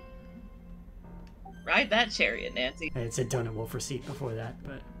 Ride that chariot, Nancy. It said Donut Wolf receipt before that,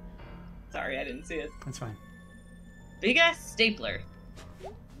 but Sorry, I didn't see it. that's fine. Big ass stapler.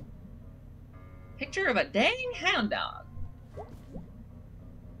 Picture of a dang hound dog.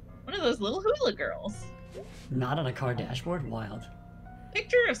 One of those little hula girls. Not on a car dashboard? Wild.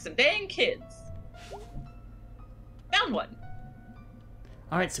 Picture of some dang kids. Found one.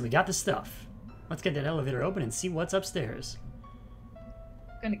 Alright, so we got the stuff. Let's get that elevator open and see what's upstairs.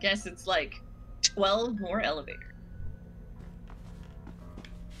 Gonna guess it's like 12 more elevators.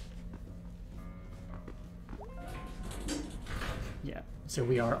 Yeah, so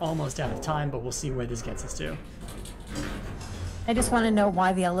we are almost out of time, but we'll see where this gets us to. I just want to know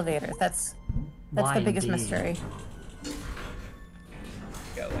why the elevator. That's Why the biggest indeed? mystery.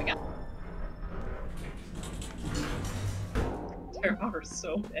 Go, I got. There are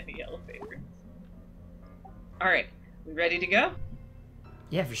so many elevators. Alright, we ready to go?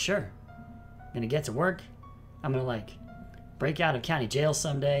 Yeah, for sure. Gonna get to work. I'm gonna, like, break out of county jail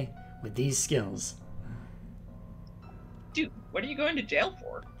someday with these skills. Dude, what are you going to jail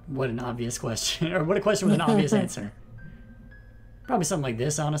for? What an obvious question. Or what a question with an obvious answer. Probably something like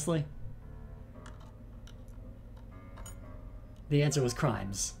this, honestly. The answer was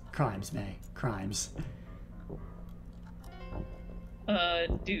crimes. Crimes, May. Crimes.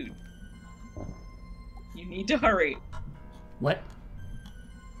 Dude. You need to hurry. What?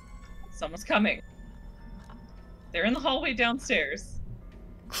 Someone's coming. They're in the hallway downstairs.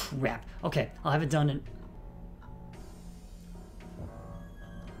 Crap. Okay, I'll have it done in...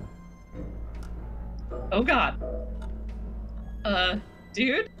 Oh god.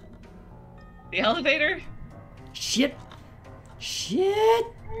 Dude? The elevator? Shit! Shit!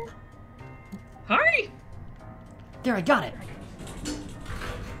 Hurry! There, I got it!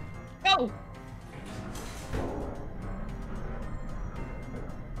 Go!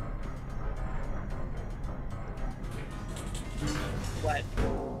 What?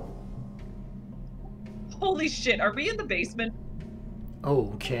 Holy shit, are we in the basement?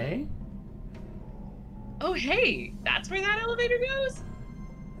 Okay. Oh, hey, that's where that elevator goes?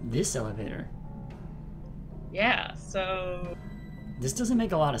 This elevator. Yeah, so This doesn't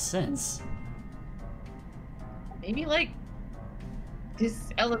make a lot of sense. maybe, like,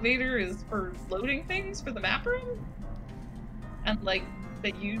 this elevator is for loading things for the map room? And, like,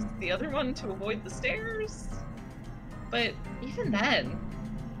 they use the other one to avoid the stairs? But even then...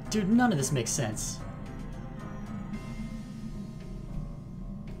 Dude, none of this makes sense.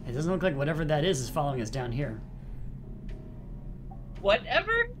 It doesn't look like whatever that is following us down here.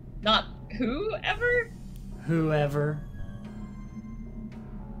 Whatever? Not whoever? Whoever.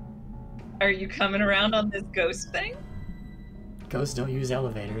 Are you coming around on this ghost thing? Ghosts don't use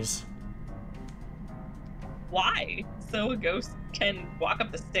elevators. Why? So a ghost can walk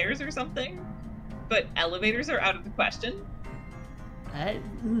up the stairs or something? But elevators are out of the question?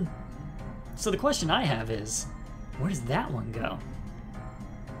 So the question I have is, where does that one go?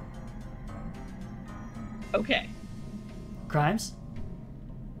 Okay. Crimes?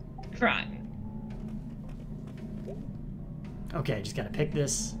 Crime. Okay, just gotta pick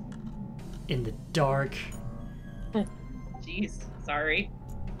this in the dark. Jeez, sorry.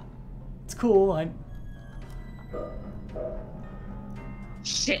 It's cool.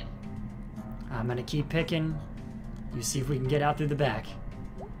 Shit. I'm gonna keep picking. You see if we can get out through the back.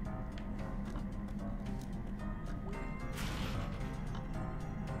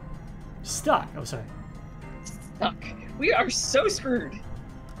 Stuck. Oh, sorry. Fuck. We are so screwed.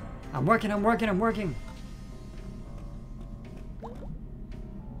 I'm working.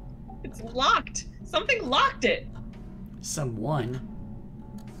 It's locked. Something locked it. Someone.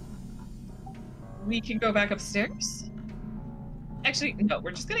 We can go back upstairs? Actually, no,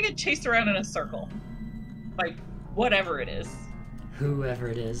 we're just gonna get chased around in a circle. By whatever it is. Whoever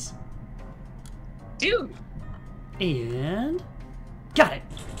it is. Dude! And... got it!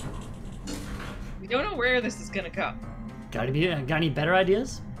 We don't know where this is gonna go. Got any better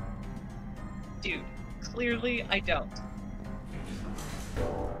ideas? Dude, clearly I don't.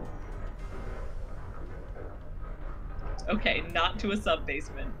 Okay, not to a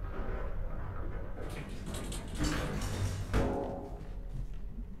sub-basement.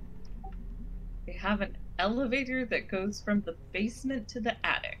 They have an elevator that goes from the basement to the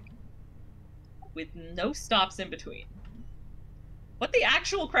attic. With no stops in between. What the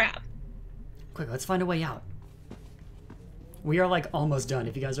actual crap? Quick, let's find a way out. We are like almost done.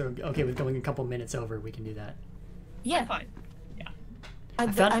 If you guys are okay with going a couple minutes over, we can do that. Yeah, Fine. Yeah.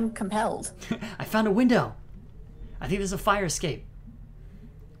 I'm compelled. I found a window. I think there's a fire escape.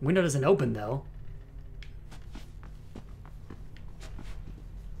 Window doesn't open though.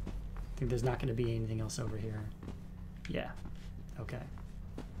 I think there's not going to be anything else over here. Yeah. Okay.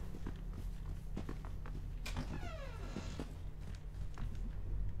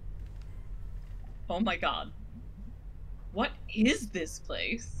 Oh my god. What is this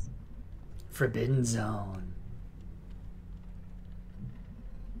place? Forbidden Zone.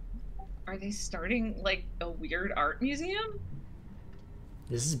 Are they starting like a weird art museum?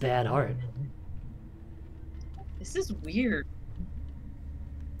 This is bad art. This is weird.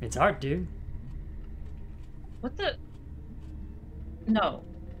 It's art, dude. What the? No.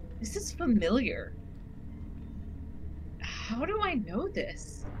 This is familiar. How do I know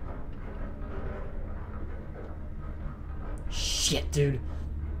this? Shit, dude.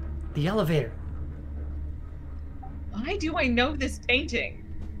 The elevator. Why do I know this painting?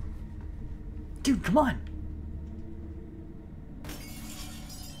 Dude, come on.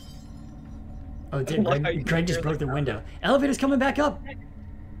 Oh, dude, Why are you Greg just here broke like the window. Elevator's coming back up.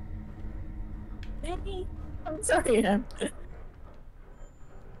 Benny, I'm sorry.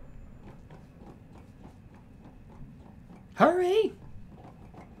 Hurry.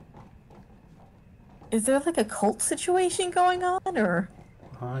 Is there like a cult situation going on, or?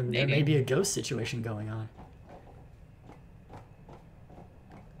 There may be a ghost situation going on.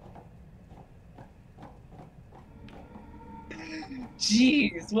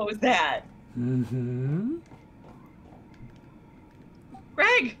 Jeez, what was that? Mm-hmm.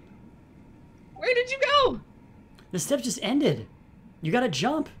 Greg! Where did you go? The step just ended. You gotta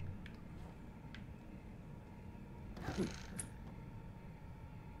jump.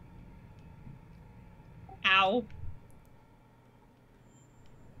 Ow.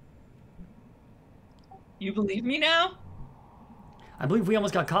 You believe me now? I believe we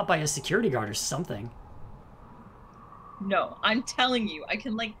almost got caught by a security guard or something. No, I'm telling you, I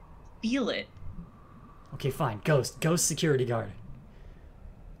can like feel it. Okay, fine. Ghost security guard.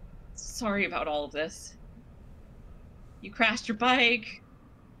 Sorry about all of this. You crashed your bike,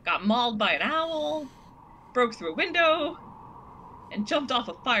 got mauled by an owl. broke through a window, and jumped off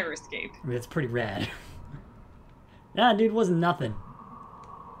a fire escape. I mean, that's pretty rad. Nah, dude, wasn't nothing.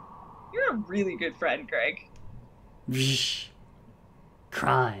 You're a really good friend, Greg.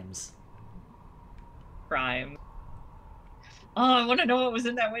 Crimes. Crime. Oh, I want to know what was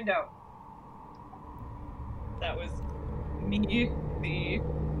in that window. That was me, the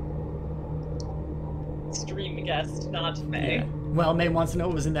stream guest, not May. Yeah. Well, May wants to know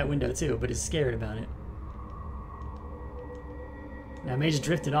what was in that window too, but is scared about it. Now, May just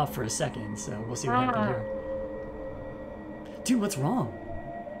drifted off for a second, so we'll see what happens here. Dude, what's wrong?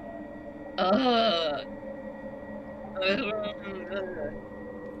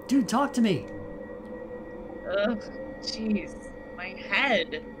 Dude, talk to me. Jeez, my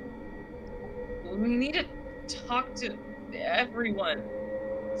head. We need to talk to everyone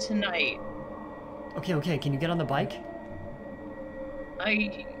tonight. Okay, can you get on the bike?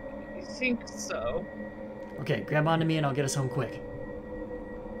 I think so. Okay, grab onto me and I'll get us home quick.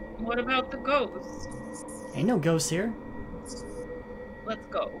 What about the ghosts? Ain't no ghosts here. Let's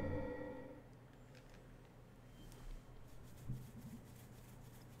go.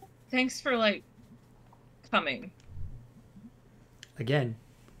 Thanks for, like, coming. Again,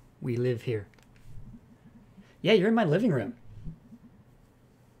 we live here. Yeah, you're in my living room.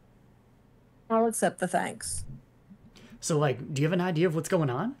 I'll accept the thanks. So, like, do you have an idea of what's going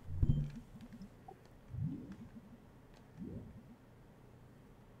on?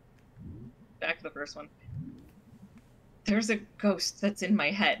 Back to the first one. There's a ghost that's in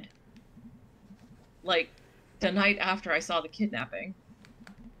my head. Like, the night after I saw the kidnapping.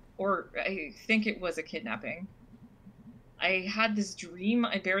 Or I think it was a kidnapping. I had this dream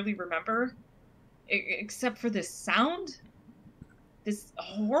I barely remember. Except for this sound. This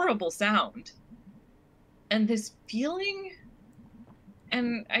horrible sound. And this feeling.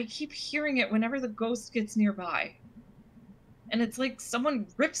 And I keep hearing it whenever the ghost gets nearby. And it's like someone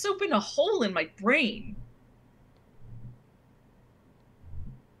rips open a hole in my brain.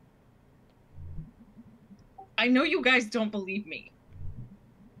 I know you guys don't believe me.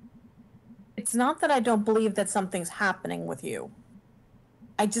 It's not that I don't believe that something's happening with you.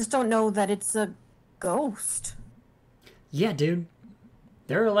 I just don't know that it's a ghost. Yeah, dude.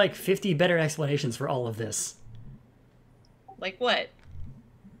 There are like 50 better explanations for all of this. Like what?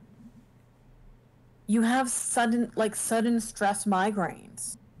 You have sudden stress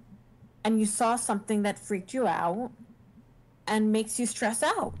migraines. And you saw something that freaked you out and makes you stress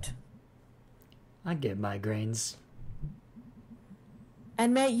out. I get migraines.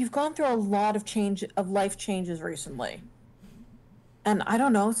 And May, you've gone through a lot of life changes recently. And I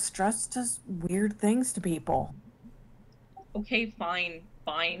don't know, stress does weird things to people. Okay, fine,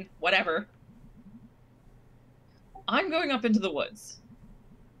 whatever. I'm going up into the woods.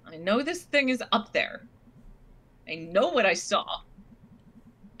 I know this thing is up there. I know what I saw.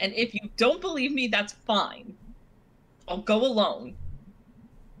 And if you don't believe me, that's fine. I'll go alone.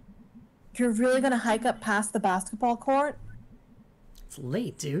 You're really gonna hike up past the basketball court? It's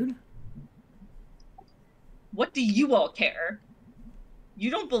late, dude. What do you all care? You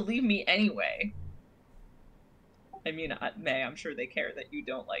don't believe me anyway. I mean, May, I'm sure they care that you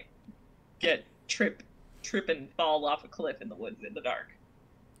don't, like, trip and fall off a cliff in the woods in the dark.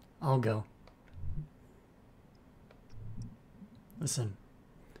 I'll go. Listen,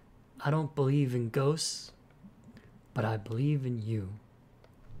 I don't believe in ghosts, but I believe in you.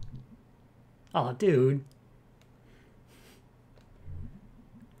 Aw, dude.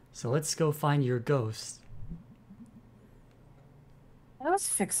 So let's go find your ghost. I was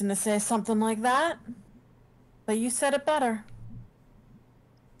fixing to say something like that, but you said it better.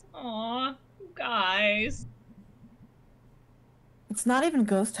 Aw, you guys. It's not even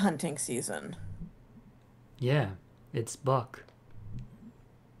ghost hunting season. Yeah, it's Buck.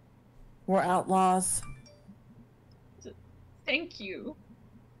 We're outlaws. Thank you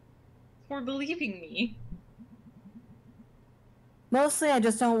for believing me. Mostly I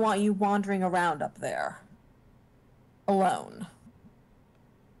just don't want you wandering around up there. Alone.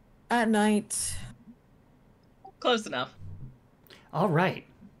 At night. Close enough. All right,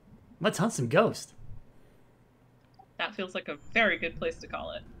 let's hunt some ghosts. That feels like a very good place to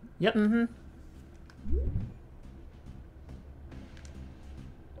call it. Yep. Mm-hmm.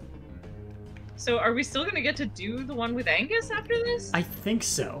 So are we still gonna get to do the one with Angus after this? I think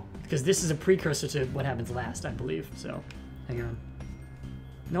so, because this is a precursor to what happens last, I believe. So, hang on.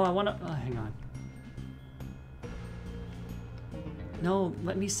 No, I want to... hang on. No,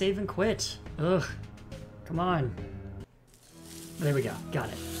 let me save and quit. Ugh. Come on. There we go. Got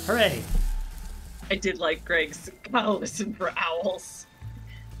it. Hooray! I did like Greg's gotta listen for owls.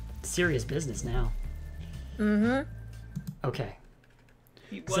 Serious business now. Mm-hmm. Okay.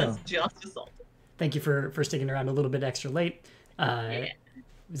 He was So- just assaulted. Thank you for sticking around a little bit extra late. Yeah. It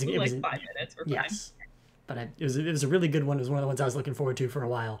was, Like it was 5 minutes. We're fine. yes, but it was a really good one. It was one of the ones I was looking forward to for a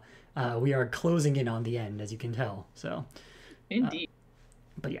while. We are closing in on the end, as you can tell. So, Indeed.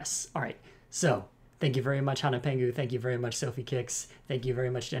 but yes, all right. So thank you very much, Hanapengu. Thank you very much, SophieKicks. Thank you very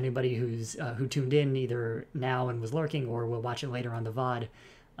much to anybody who tuned in either now and was lurking, or will watch it later on the VOD.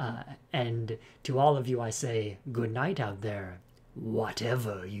 And to all of you, I say good night out there,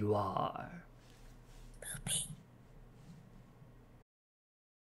 whatever you are. Poopy.